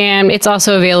website, and it's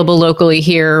also available locally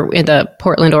here in the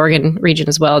Portland, Oregon region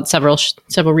as well at several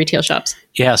retail shops.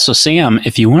 Yeah, so Sam,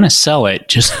 if you want to sell it,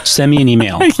 just send me an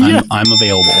email. Yeah. I'm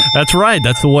available. That's right.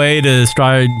 That's the way to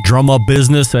try to drum up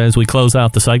business as we close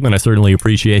out the segment. I certainly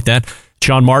appreciate that.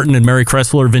 Sean Martin and Mary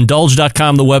Kressler,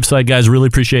 Vindulge.com, the website. Guys, really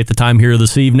appreciate the time here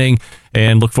this evening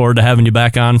and look forward to having you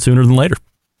back on sooner than later.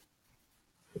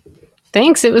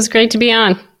 Thanks. It was great to be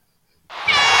on.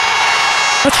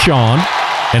 That's Sean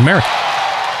and Mary.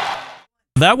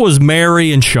 That was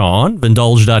Mary and Sean.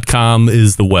 Vindulge.com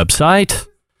is the website.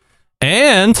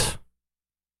 And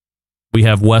we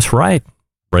have Wes Wright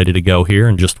ready to go here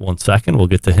in just 1 second. We'll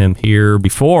get to him here.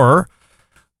 Before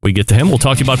we get to him, we'll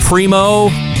talk to you about Primo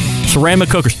ceramic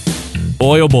cookers.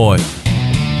 Boy, oh boy.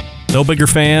 No bigger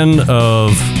fan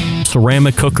of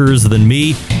ceramic cookers than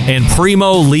me. And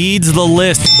Primo leads the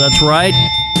list. That's right.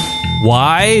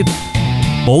 Why?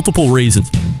 Multiple reasons.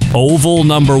 Oval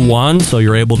number one, so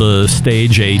you're able to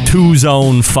stage a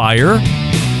 2-zone fire.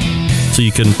 So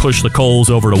you can push the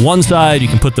coals over to one side, you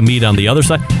can put the meat on the other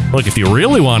side. Look, if you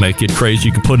really want to get crazy,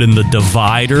 you can put in the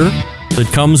divider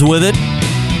that comes with it.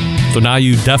 So now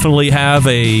you definitely have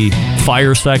a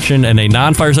fire section and a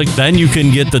non-fire section. Then you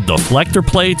can get the deflector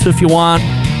plates if you want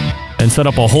and set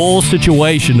up a whole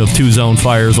situation of 2-zone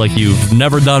fires like you've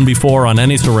never done before on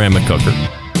any ceramic cooker.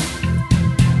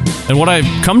 And what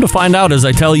I've come to find out as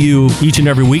I tell you each and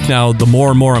every week now, the more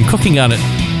and more I'm cooking on it,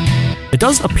 it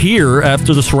does appear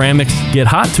after the ceramics get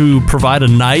hot to provide a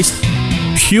nice,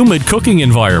 humid cooking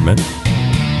environment.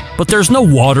 But there's no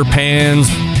water pans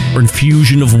or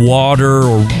infusion of water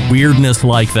or weirdness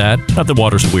like that. Not that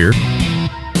water's weird.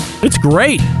 It's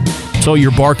great. So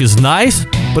your bark is nice,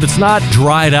 but it's not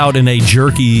dried out in a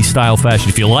jerky style fashion.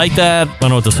 If you like that, I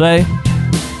don't know what to say.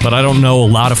 But I don't know a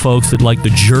lot of folks that like the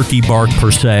jerky bark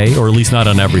per se, or at least not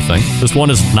on everything. This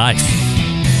one is nice.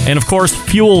 And of course,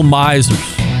 fuel misers.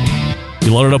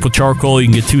 You load it up with charcoal, you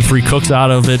can get 2-3 cooks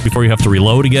out of it before you have to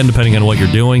reload again, depending on what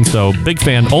you're doing. So, big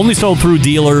fan. Only sold through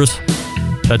dealers.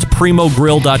 That's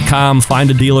primogrill.com. Find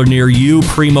a dealer near you,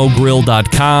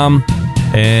 primogrill.com.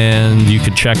 And you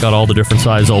can check out all the different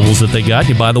size ovals that they got.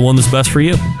 You buy the one that's best for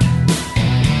you.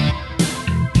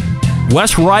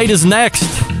 Wes Wright is next.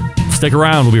 Stick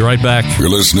around. We'll be right back. You're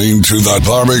listening to the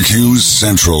BBQ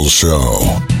Central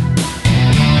Show.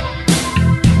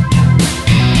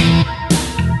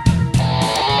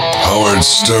 Howard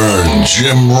Stern,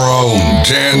 Jim Rome,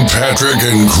 Dan Patrick,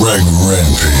 and Greg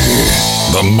Rempe.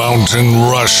 The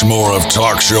Mountain Rushmore of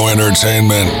talk show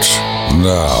entertainment.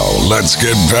 Now, let's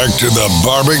get back to the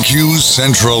BBQ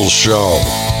Central Show.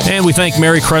 And we thank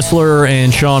Mary Kressler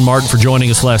and Sean Martin for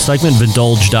joining us last segment.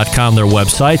 Vindulge.com, their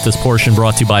website. This portion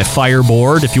brought to you by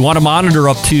Fireboard. If you want to monitor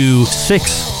up to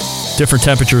 6 different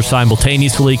temperatures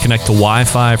simultaneously, connect to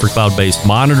Wi-Fi for cloud-based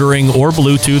monitoring or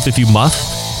Bluetooth if you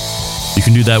must. You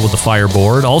can do that with the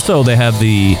Fireboard. Also, they have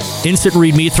the instant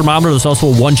read meat thermometer. There's also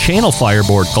a 1-channel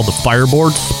Fireboard called the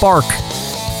Fireboard Spark.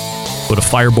 Go to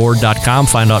fireboard.com,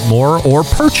 find out more, or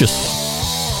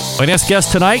purchase. My next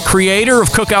guest tonight, creator of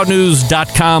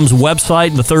cookoutnews.com's website,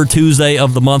 and the third Tuesday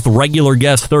of the month, regular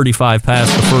guest 35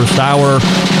 past the first hour.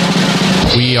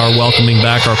 We are welcoming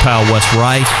back our pal Wes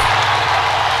Wright.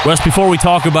 Wes, before we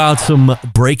talk about some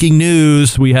breaking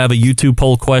news, we have a YouTube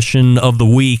poll question of the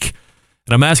week.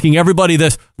 And I'm asking everybody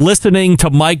this. Listening to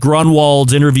Mike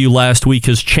Grunwald's interview last week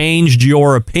has changed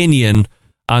your opinion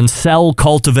on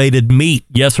cell-cultivated meat,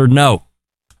 yes or no?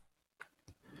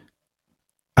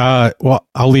 Well,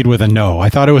 I'll lead with a no. I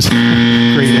thought it was a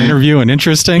great interview and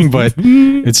interesting, but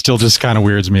it still just kind of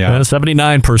weirds me out.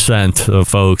 79% of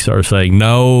folks are saying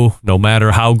no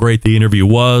matter how great the interview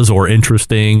was or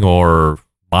interesting or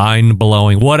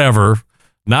mind-blowing, whatever.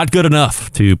 Not good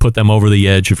enough to put them over the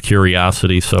edge of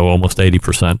curiosity, so almost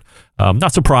 80%.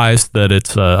 Not surprised that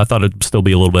it's, I thought it'd still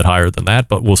be a little bit higher than that,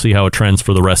 but we'll see how it trends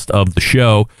for the rest of the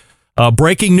show.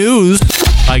 Breaking news,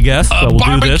 I guess. We'll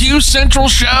Barbecue Central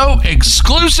Show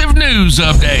exclusive news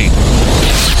update.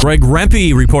 Greg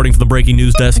Rempe reporting from the breaking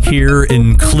news desk here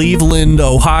in Cleveland,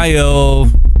 Ohio,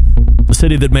 the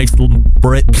city that makes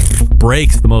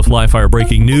breaks the most live fire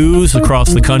breaking news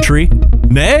across the country.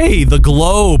 Nay, the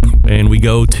globe. And we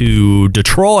go to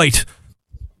Detroit,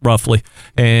 roughly,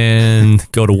 and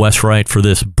go to Wes Wright for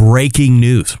this breaking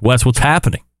news. Wes, what's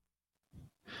happening?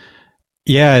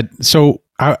 Yeah, so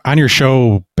on your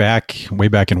show way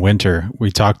back in winter,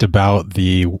 we talked about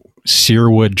the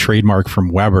Searwood trademark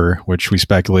from Weber, which we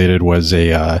speculated was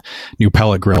a new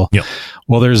pellet grill. Yep.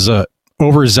 Well, there's a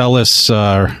overzealous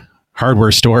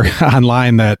hardware store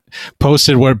online that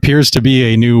posted what appears to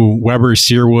be a new Weber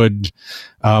Searwood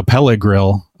pellet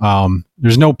grill.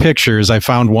 There's no pictures. I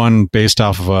found one based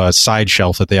off of a side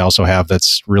shelf that they also have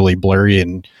that's really blurry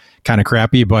and kind of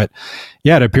crappy, but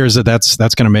yeah, it appears that that's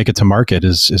going to make it to market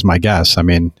is my guess. I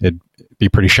mean, it'd be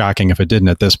pretty shocking if it didn't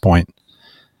at this point.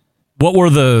 What were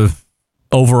the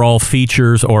overall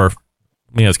features, or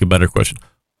let me ask a better question.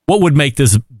 What would make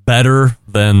this better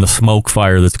than the smoke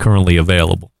fire that's currently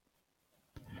available?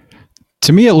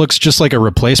 To me, it looks just like a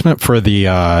replacement for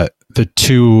the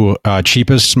two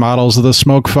cheapest models of the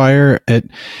smoke fire.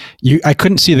 I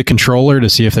couldn't see the controller to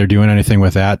see if they're doing anything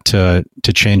with that to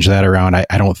change that around.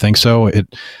 I don't think so.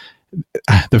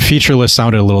 The feature list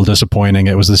sounded a little disappointing.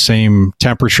 It was the same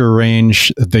temperature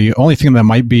range. The only thing that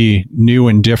might be new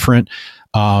and different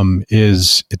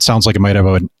is it sounds like it might have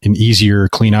an easier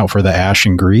clean out for the ash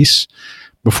and grease.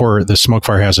 Before, the smoke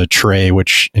fire has a tray,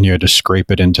 and you had to scrape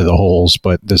it into the holes,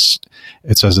 but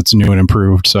it says it's new and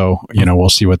improved. So, we'll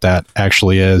see what that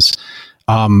actually is.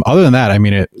 Other than that, I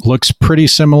mean, it looks pretty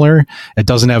similar. It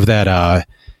doesn't have that,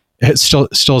 it still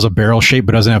has a barrel shape,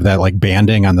 but doesn't have that like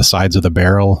banding on the sides of the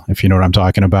barrel, if you know what I'm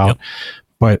talking about. Yep.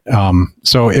 But,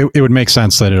 so it would make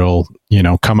sense that it'll,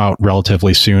 come out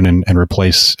relatively soon and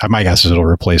replace, my guess is it'll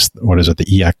replace, the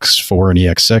EX4 and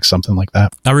EX6, something like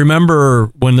that. I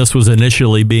remember when this was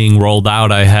initially being rolled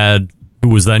out, I had, who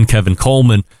was then Kevin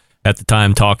Coleman at the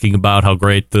time, talking about how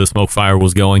great the smoke fire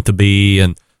was going to be.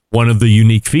 And one of the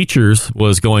unique features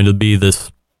was going to be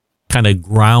this kind of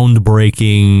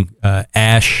groundbreaking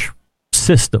ash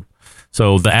system.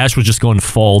 So the ash was just going to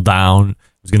fall down.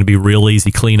 It was going to be real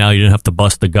easy clean out. You didn't have to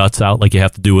bust the guts out like you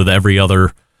have to do with every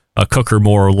other cooker,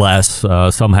 more or less.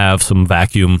 Some have some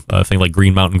vacuum. I think like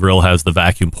Green Mountain Grill has the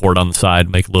vacuum port on the side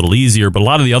to make it a little easier. But a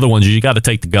lot of the other ones, you got to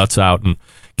take the guts out and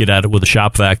get at it with a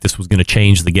shop vac. This was going to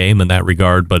change the game in that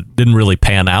regard, but didn't really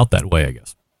pan out that way, I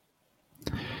guess.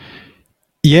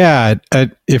 Yeah,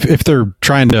 if they're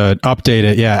trying to update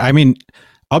it, yeah. I mean,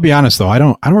 I'll be honest though, I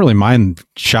don't really mind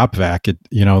shop vac.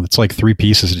 It's like 3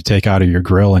 pieces to take out of your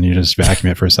grill and you just vacuum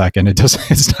it for a second.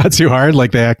 It's not too hard.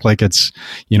 Like they act like it's,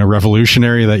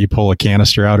 revolutionary that you pull a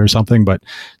canister out or something, but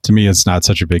to me it's not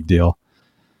such a big deal.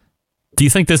 Do you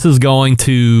think this is going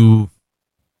to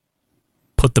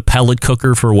put the pellet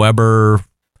cooker for Weber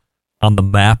on the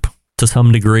map to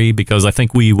some degree? Because I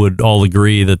think we would all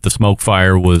agree that the smoke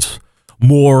fire was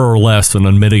more or less an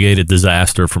unmitigated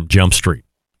disaster from Jump Street.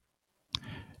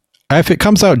 If it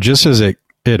comes out just as it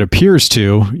appears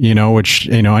to, which,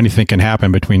 anything can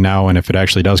happen between now and if it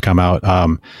actually does come out,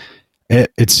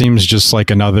 it seems just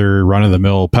like another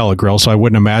run-of-the-mill pellet grill. So I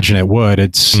wouldn't imagine it would.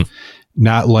 It's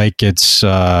not like it's,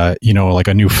 like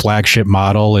a new flagship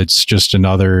model. It's just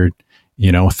another,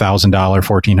 $1,000,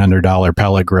 $1,400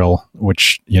 pellet grill,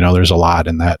 which, there's a lot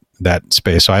in that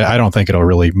space. So I don't think it'll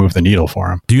really move the needle for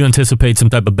them. Do you anticipate some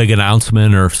type of big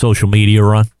announcement or social media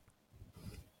run?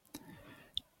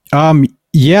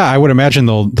 Yeah, I would imagine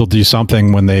they'll do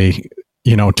something when they,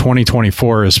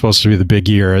 2024 is supposed to be the big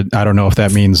year. I don't know if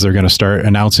that means they're going to start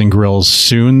announcing grills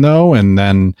soon though. And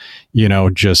then,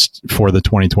 just for the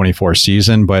 2024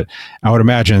 season, but I would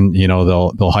imagine,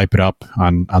 they'll hype it up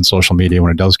on social media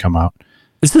when it does come out.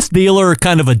 Is this dealer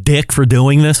kind of a dick for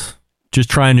doing this? Just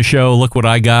trying to show, look what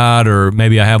I got, or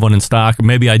maybe I have one in stock, or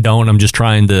maybe I don't. I'm just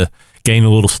trying to gain a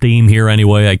little steam here any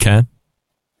way I can.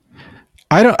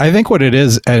 I think what it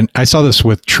is, and I saw this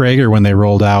with Traeger when they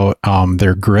rolled out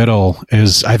their griddle,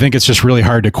 is I think it's just really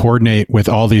hard to coordinate with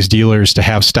all these dealers to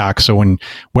have stock. So when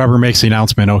Weber makes the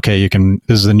announcement, okay,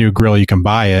 this is the new grill, you can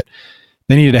buy it.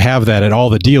 They needed to have that at all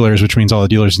the dealers, which means all the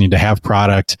dealers need to have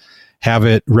product, have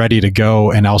it ready to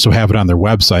go, and also have it on their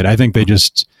website. I think they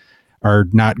just are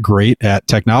not great at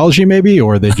technology, maybe,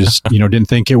 or they just didn't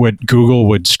think Google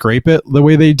would scrape it the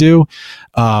way they do.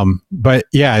 But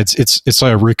yeah, it's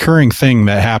a recurring thing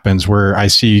that happens where I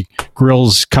see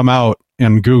grills come out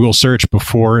in Google search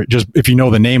before, just if you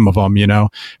know the name of them,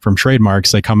 from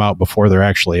trademarks, they come out before they're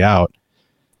actually out.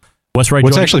 What's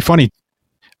actually funny?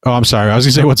 Oh, I'm sorry. I was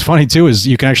going to say what's funny too is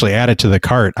you can actually add it to the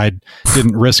cart. I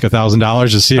didn't risk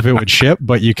 $1,000 to see if it would ship,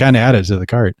 but you can add it to the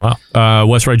cart. Wow.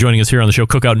 Wes Wright joining us here on the show.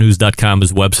 Cookoutnews.com is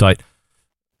the website.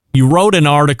 You wrote an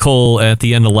article at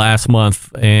the end of last month,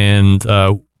 and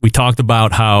we talked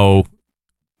about how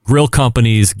grill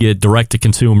companies get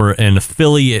direct-to-consumer and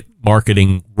affiliate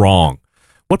marketing wrong.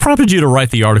 What prompted you to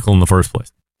write the article in the first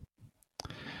place?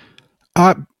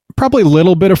 Probably a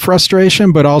little bit of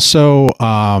frustration, but also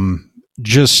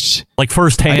just like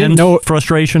firsthand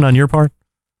frustration on your part.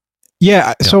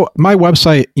 Yeah. So my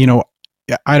website,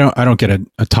 I don't get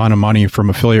a ton of money from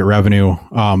affiliate revenue,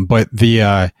 but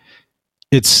I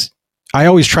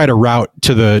always try to route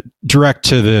to the direct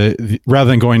to the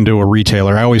rather than going to a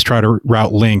retailer. I always try to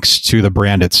route links to the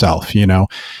brand itself.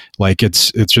 Like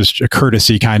it's just a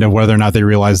courtesy kind of, whether or not they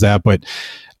realize that. But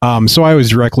so I always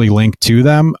directly link to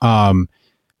them.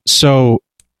 So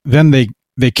then they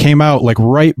came out like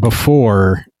right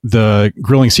before the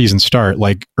grilling season start,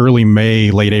 like early May,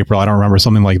 late April. I don't remember,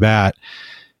 something like that.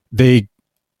 I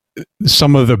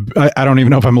don't even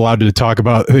know if I'm allowed to talk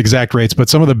about the exact rates, but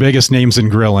some of the biggest names in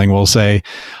grilling will say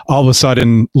all of a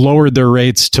sudden lowered their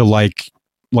rates to like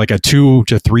a 2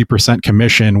 to 3%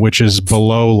 commission, which is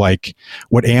below like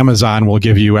what Amazon will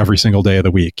give you every single day of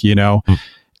the week,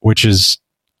 which is,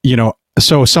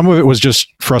 so some of it was just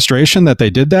frustration that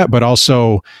they did that, but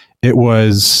also it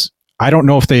was, I don't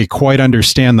know if they quite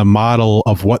understand the model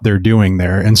of what they're doing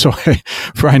there. And so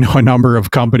I know a number of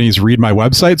companies read my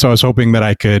website, so I was hoping that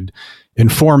I could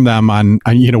inform them on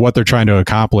what they're trying to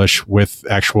accomplish with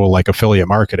actual like affiliate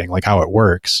marketing, like how it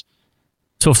works.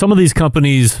 So if some of these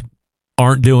companies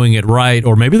aren't doing it right,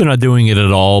 or maybe they're not doing it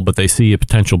at all, but they see a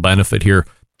potential benefit here,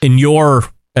 in your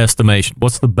estimation,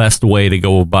 what's the best way to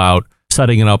go about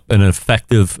setting up an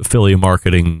effective affiliate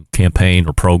marketing campaign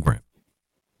or program?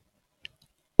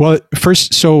 Well,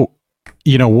 first, so,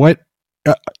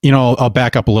 I'll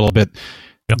back up a little bit.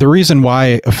 Yep. The reason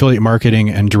why affiliate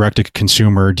marketing and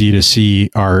direct-to-consumer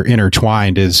D2C are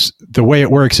intertwined is the way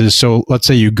it works is, so let's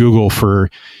say you Google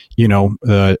for,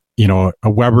 a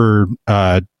Weber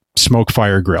smoke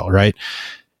fire grill, right?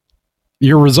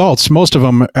 Your results, most of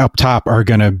them up top are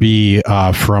going to be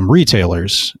from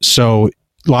retailers. So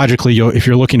logically, if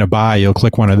you're looking to buy, you'll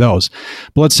click one of those.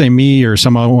 But let's say me or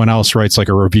someone else writes like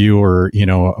a review or,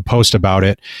 a post about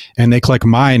it, and they click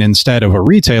mine instead of a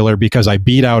retailer because I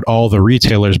beat out all the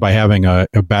retailers by having a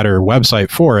better website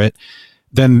for it,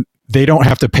 then they don't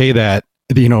have to pay that,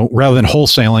 rather than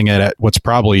wholesaling it at what's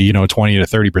probably, 20 to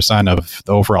 30% of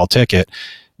the overall ticket.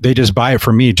 They just buy it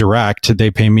from me direct. They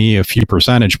pay me a few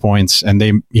percentage points, and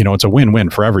they, it's a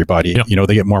win-win for everybody. Yep.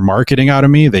 They get more marketing out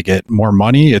of me. They get more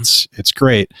money. It's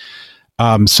great.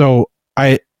 So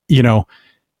I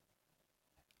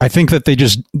think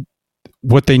that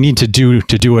what they need to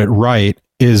do it right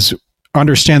is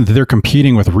understand that they're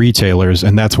competing with retailers,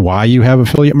 and that's why you have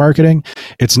affiliate marketing.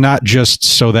 It's not just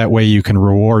so that way you can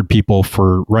reward people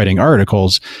for writing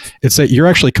articles. It's that you're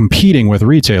actually competing with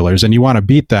retailers and you want to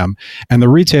beat them. And the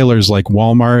retailers like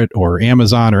Walmart or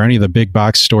Amazon or any of the big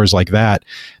box stores like that,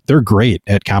 they're great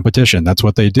at competition. That's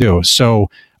what they do. So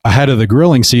ahead of the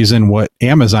grilling season, what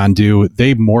Amazon do,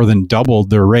 they more than doubled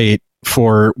their rate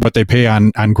for what they pay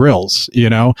on grills,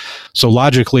 So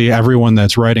logically, everyone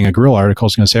that's writing a grill article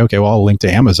is going to say, okay, well, I'll link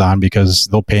to Amazon because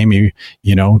they'll pay me,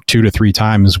 2 to 3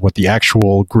 times what the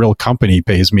actual grill company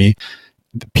pays me.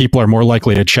 People are more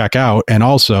likely to check out. And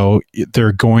also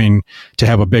they're going to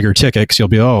have a bigger ticket because you'll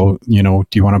be, do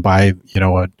you want to buy,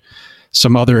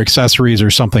 some other accessories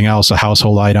or something else, a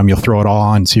household item, you'll throw it all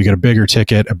on. So you get a bigger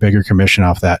ticket, a bigger commission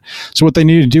off that. So what they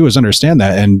need to do is understand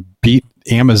that and beat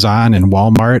Amazon and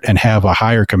Walmart and have a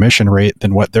higher commission rate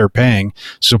than what they're paying.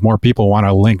 So more people want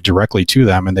to link directly to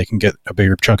them and they can get a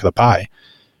bigger chunk of the pie.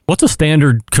 What's a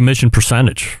standard commission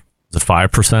percentage? Is it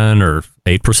 5% or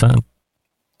 8%?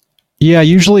 Yeah,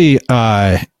 usually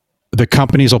the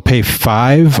companies will pay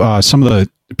 5%. Some of the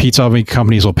pizza oven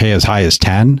companies will pay as high as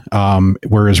 10,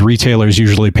 whereas retailers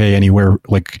usually pay anywhere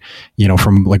like,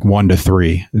 from like 1 to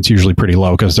 3. It's usually pretty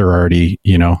low because they're already,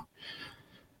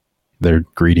 they're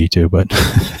greedy too, but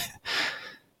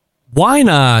why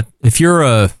not, if you're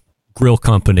a grill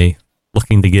company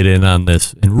looking to get in on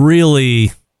this and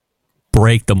really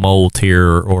break the mold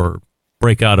here or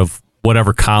break out of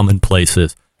whatever commonplace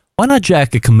is, why not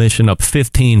jack a commission up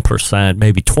 15%,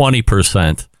 maybe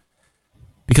 20%?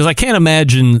 Because I can't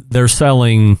imagine they're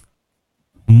selling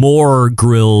more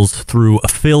grills through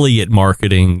affiliate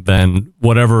marketing than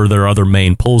whatever their other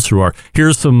main pulls through are.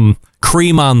 Here's some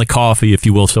cream on the coffee, if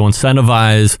you will. So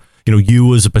incentivize,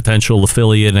 you as a potential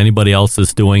affiliate and anybody else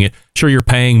that's doing it. Sure, you're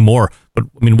paying more, but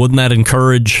I mean, wouldn't that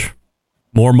encourage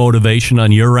more motivation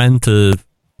on your end to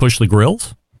push the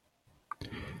grills?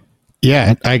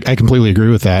 Yeah, I completely agree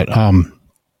with that.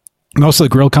 Most of the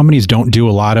grill companies don't do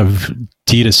a lot of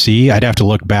D2C. I'd have to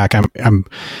look back. I'm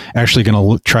actually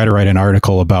going to try to write an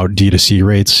article about D2C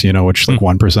rates, which like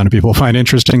 1% of people find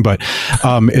interesting. But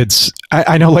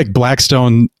I know like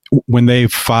Blackstone, when they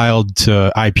filed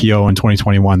to IPO in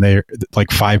 2021, they like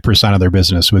 5% of their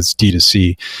business was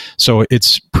D2C. So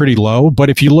it's pretty low. But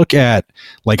if you look at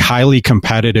like highly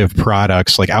competitive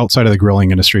products, like outside of the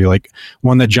grilling industry, like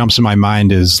one that jumps in my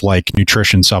mind is like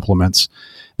nutrition supplements.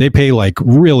 They pay like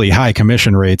really high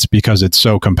commission rates because it's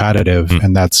so competitive.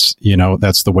 And that's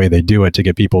the way they do it to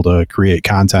get people to create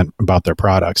content about their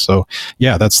products. So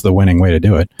yeah, that's the winning way to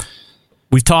do it.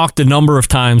 We've talked a number of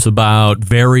times about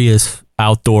various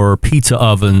outdoor pizza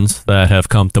ovens that have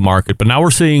come to market, but now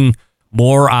we're seeing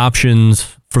more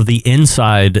options for the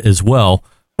inside as well.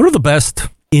 What are the best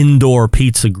indoor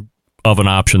pizza oven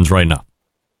options right now?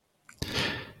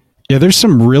 Yeah, there's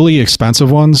some really expensive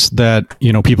ones that,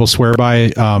 people swear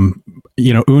by.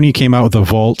 Uni came out with a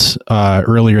Volt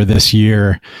earlier this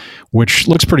year, which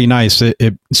looks pretty nice.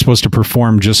 It's supposed to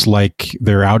perform just like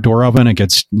their outdoor oven. It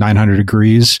gets 900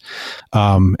 degrees,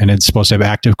 and it's supposed to have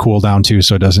active cool down too,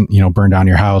 so it doesn't, burn down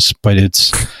your house. But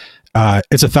it's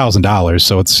 $1,000,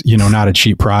 so it's not a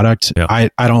cheap product. Yeah.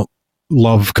 I don't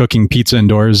love cooking pizza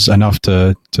indoors enough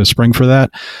to spring for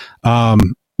that.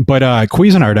 But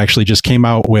Cuisinart actually just came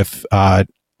out with a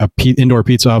indoor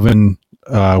pizza oven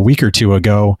a week or two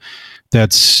ago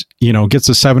that's, gets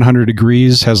to 700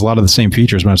 degrees, has a lot of the same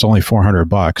features, but it's only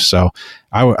 $400. So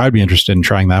I'd be interested in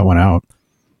trying that one out.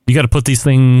 You got to put these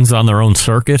things on their own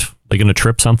circuit? They going to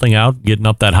trip something out getting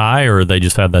up that high, or they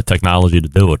just have that technology to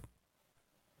do it?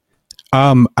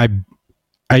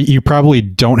 You probably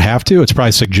don't have to. It's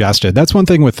probably suggested. That's one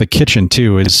thing with the kitchen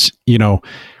too, is,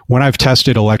 when I've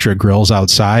tested electric grills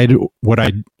outside, what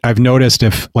I've noticed,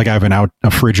 if like I have a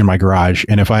fridge in my garage,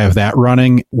 and if I have that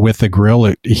running with the grill,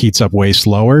 it heats up way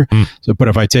slower. So, but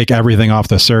if I take everything off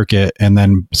the circuit and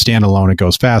then standalone, it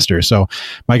goes faster. So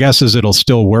my guess is it'll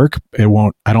still work.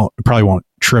 It probably won't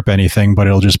trip anything, but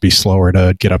it'll just be slower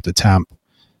to get up to temp.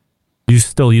 You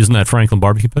still using that Franklin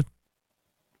barbecue pit?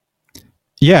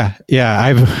 Yeah.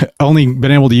 I've only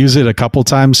been able to use it a couple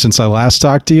times since I last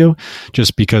talked to you,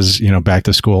 just because, back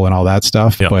to school and all that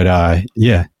stuff. Yep. But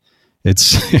yeah,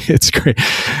 it's great.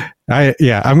 I'm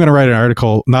going to write an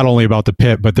article not only about the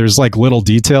pit, but there's like little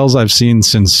details I've seen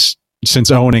since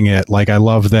owning it. Like I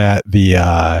love that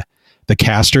the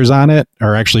casters on it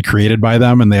are actually created by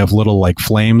them, and they have little like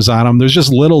flames on them. There's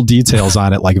just little details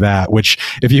on it like that, which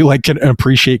if you like can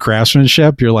appreciate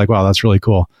craftsmanship, you're like, wow, that's really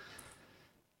cool.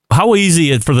 How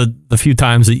easy for the few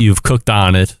times that you've cooked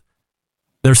on it,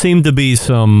 there seemed to be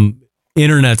some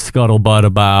internet scuttlebutt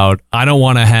about, I don't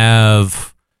want to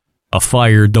have a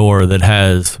fire door that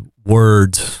has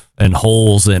words and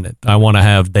holes in it. I want to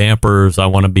have dampers. I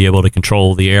want to be able to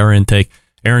control the air intake.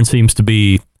 Aaron seems to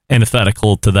be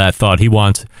antithetical to that thought. He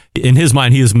wants, in his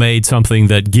mind, he has made something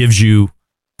that gives you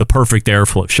the perfect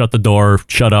airflow. Shut the door,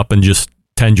 shut up, and just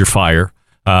tend your fire.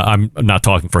 I'm not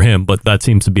talking for him, but that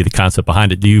seems to be the concept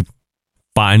behind it. Do you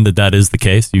find that is the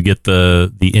case? You get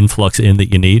the influx in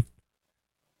that you need?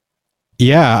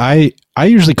 Yeah, I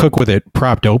usually cook with it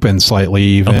propped open slightly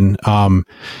even. And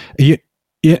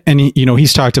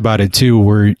he's talked about it too,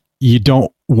 where you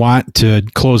don't want to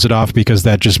close it off because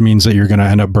that just means that you're going to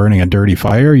end up burning a dirty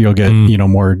fire. You'll get,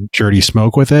 more dirty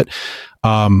smoke with it.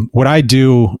 What I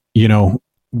do,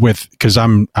 because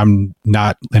I'm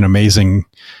not an amazing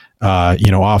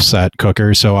offset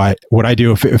cooker. So what I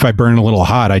do if I burn a little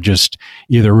hot, I just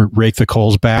either rake the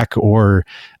coals back, or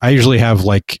I usually have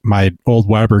like my old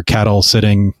Weber kettle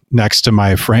sitting next to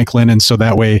my Franklin. And so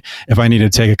that way, if I need to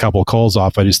take a couple coals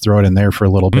off, I just throw it in there for a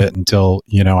little bit until,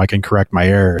 I can correct my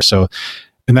error. So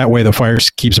in that way, the fire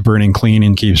keeps burning clean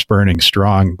and keeps burning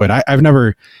strong. But I've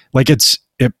never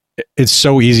it's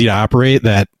so easy to operate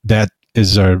that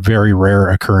is a very rare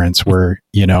occurrence where,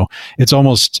 it's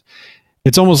almost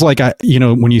like,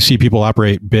 when you see people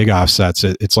operate big offsets,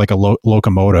 it's like a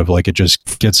locomotive, like it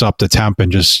just gets up to temp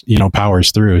and just,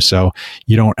 powers through. So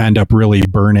you don't end up really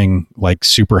burning like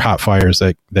super hot fires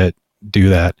that do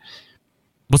that.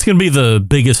 What's going to be the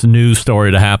biggest news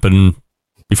story to happen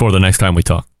before the next time we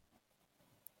talk?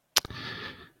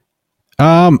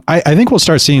 I think we'll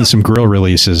start seeing some grill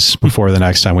releases before the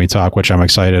next time we talk, which I'm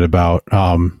excited about.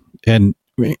 And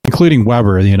including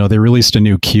Weber, they released a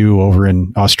new Q over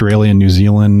in Australia and New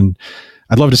Zealand.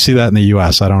 I'd love to see that in the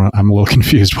US. I'm a little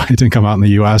confused why it didn't come out in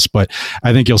the US, but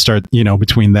I think you'll start,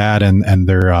 between that and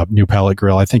their new pellet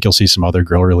grill, I think you'll see some other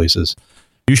grill releases.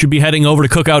 You should be heading over to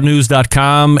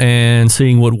cookoutnews.com and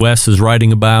seeing what Wes is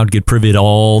writing about. Get privy to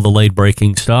all the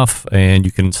late-breaking stuff, and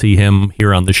you can see him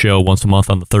here on the show once a month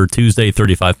on the third Tuesday,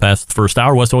 35 past the first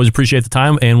hour. Wes, always appreciate the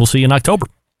time, and we'll see you in October.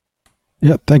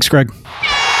 Yep, thanks, Greg.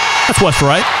 That's Wes,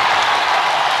 right?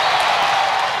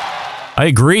 I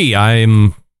agree.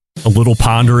 I'm a little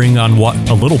pondering on what...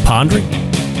 A little pondering?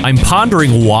 I'm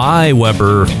pondering why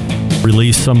Weber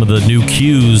released some of the new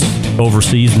Qs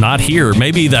overseas, not here.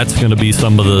 Maybe that's going to be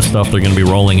some of the stuff they're going to be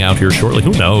rolling out here shortly.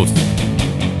 Who knows?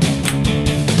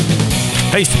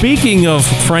 Hey, speaking of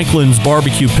Franklin's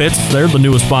Barbecue Pits, they're the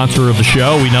newest sponsor of the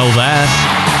show. We know that.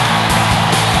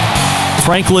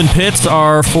 Franklin Pits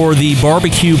are for the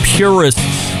barbecue purists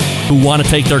who want to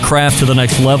take their craft to the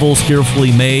next level.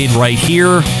 Skillfully made right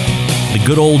here. The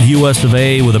good old US of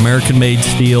A with American-made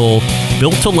steel.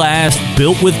 Built to last,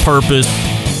 built with purpose.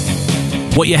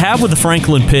 What you have with the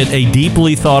Franklin Pit, a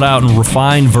deeply thought out and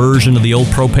refined version of the old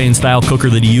propane-style cooker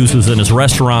that he uses in his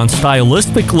restaurant.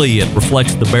 Stylistically, it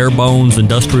reflects the bare-bones,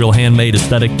 industrial, handmade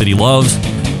aesthetic that he loves.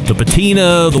 The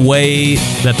patina, the way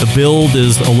that the build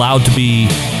is allowed to be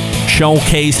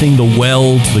showcasing the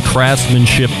welds, the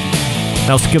craftsmanship.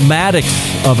 Now, schematics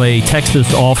of a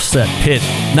Texas offset pit,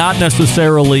 not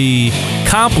necessarily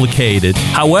complicated.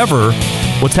 However,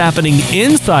 what's happening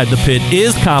inside the pit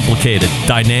is complicated.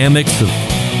 Dynamics of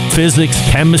physics,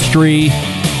 chemistry.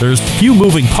 There's few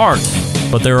moving parts,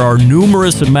 but there are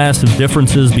numerous and massive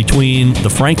differences between the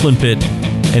Franklin Pit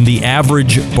and the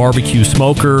average barbecue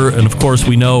smoker. And of course,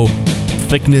 we know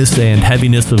thickness and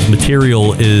heaviness of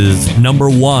material is number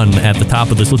one at the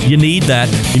top of this list. You need that.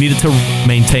 You need it to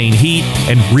maintain heat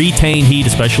and retain heat,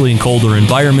 especially in colder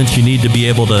environments. You need to be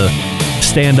able to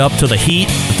stand up to the heat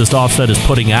that this offset is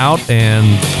putting out,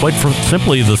 and quite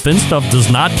simply, the thin stuff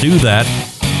does not do that.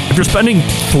 If you're spending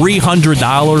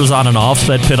 $300 on an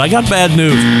offset pit, I got bad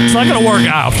news. It's not going to work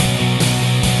out.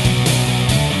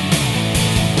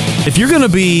 If you're going to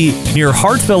be near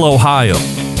Hartsville, Ohio,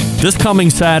 this coming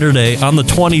Saturday on the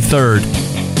 23rd,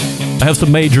 I have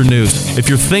some major news. If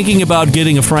you're thinking about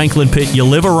getting a Franklin Pit, you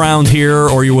live around here,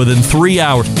 or you're within 3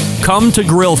 hours, come to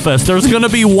Grill Fest. There's going to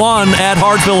be one at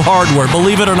Hartsville Hardware,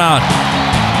 believe it or not.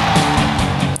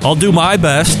 I'll do my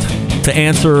best to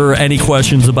answer any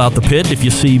questions about the pit if you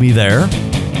see me there.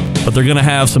 But they're going to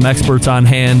have some experts on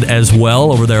hand as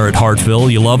well over there at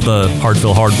Hartsville. You love the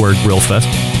Hartsville Hardware Grill Fest.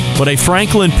 But a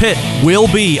Franklin Pit will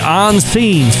be on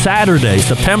scene Saturday,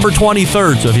 September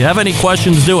 23rd. So if you have any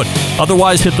questions, do it.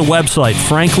 Otherwise, hit the website,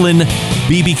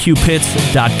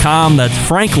 franklinbbqpits.com. That's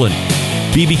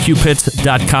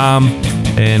franklinbbqpits.com.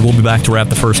 And we'll be back to wrap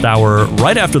the first hour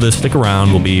right after this. Stick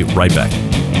around. We'll be right back.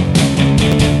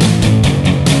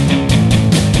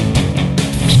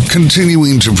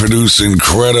 Continuing to produce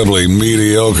incredibly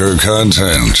mediocre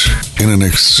content in an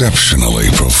exceptionally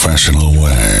professional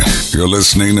way. You're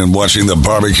listening and watching the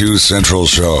Barbecue Central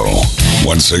Show.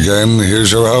 Once again,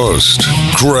 here's your host,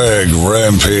 Greg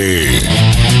Rempe.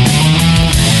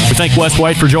 We thank Wes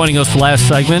White for joining us last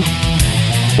segment.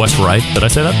 Wes Wright, did I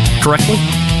say that correctly?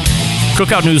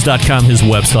 Cookoutnews.com, his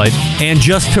website. And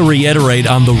just to reiterate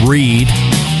on the read,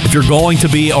 if you're going to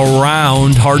be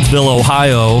around Hartsville,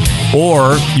 Ohio,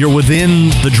 or you're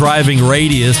within the driving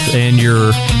radius and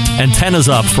your antenna's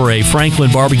up for a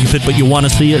Franklin barbecue pit, but you want to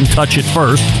see it and touch it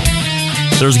first,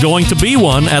 there's going to be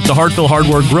one at the Hartsville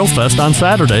Hardware Grill Fest on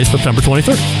Saturday, September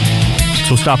 23rd.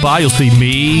 So stop by. You'll see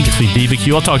me, you'll see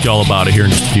BBQ. I'll talk to you all about it here in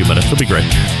just a few minutes. It'll be great.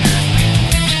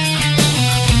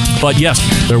 But yes,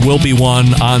 there will be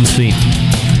one on scene.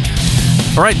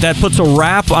 All right, that puts a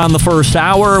wrap on the first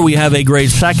hour. We have a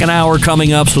great second hour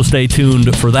coming up, so stay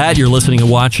tuned for that. You're listening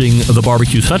and watching the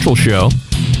Barbecue Central Show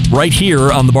right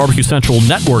here on the Barbecue Central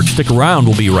Network. Stick around.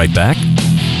 We'll be right back.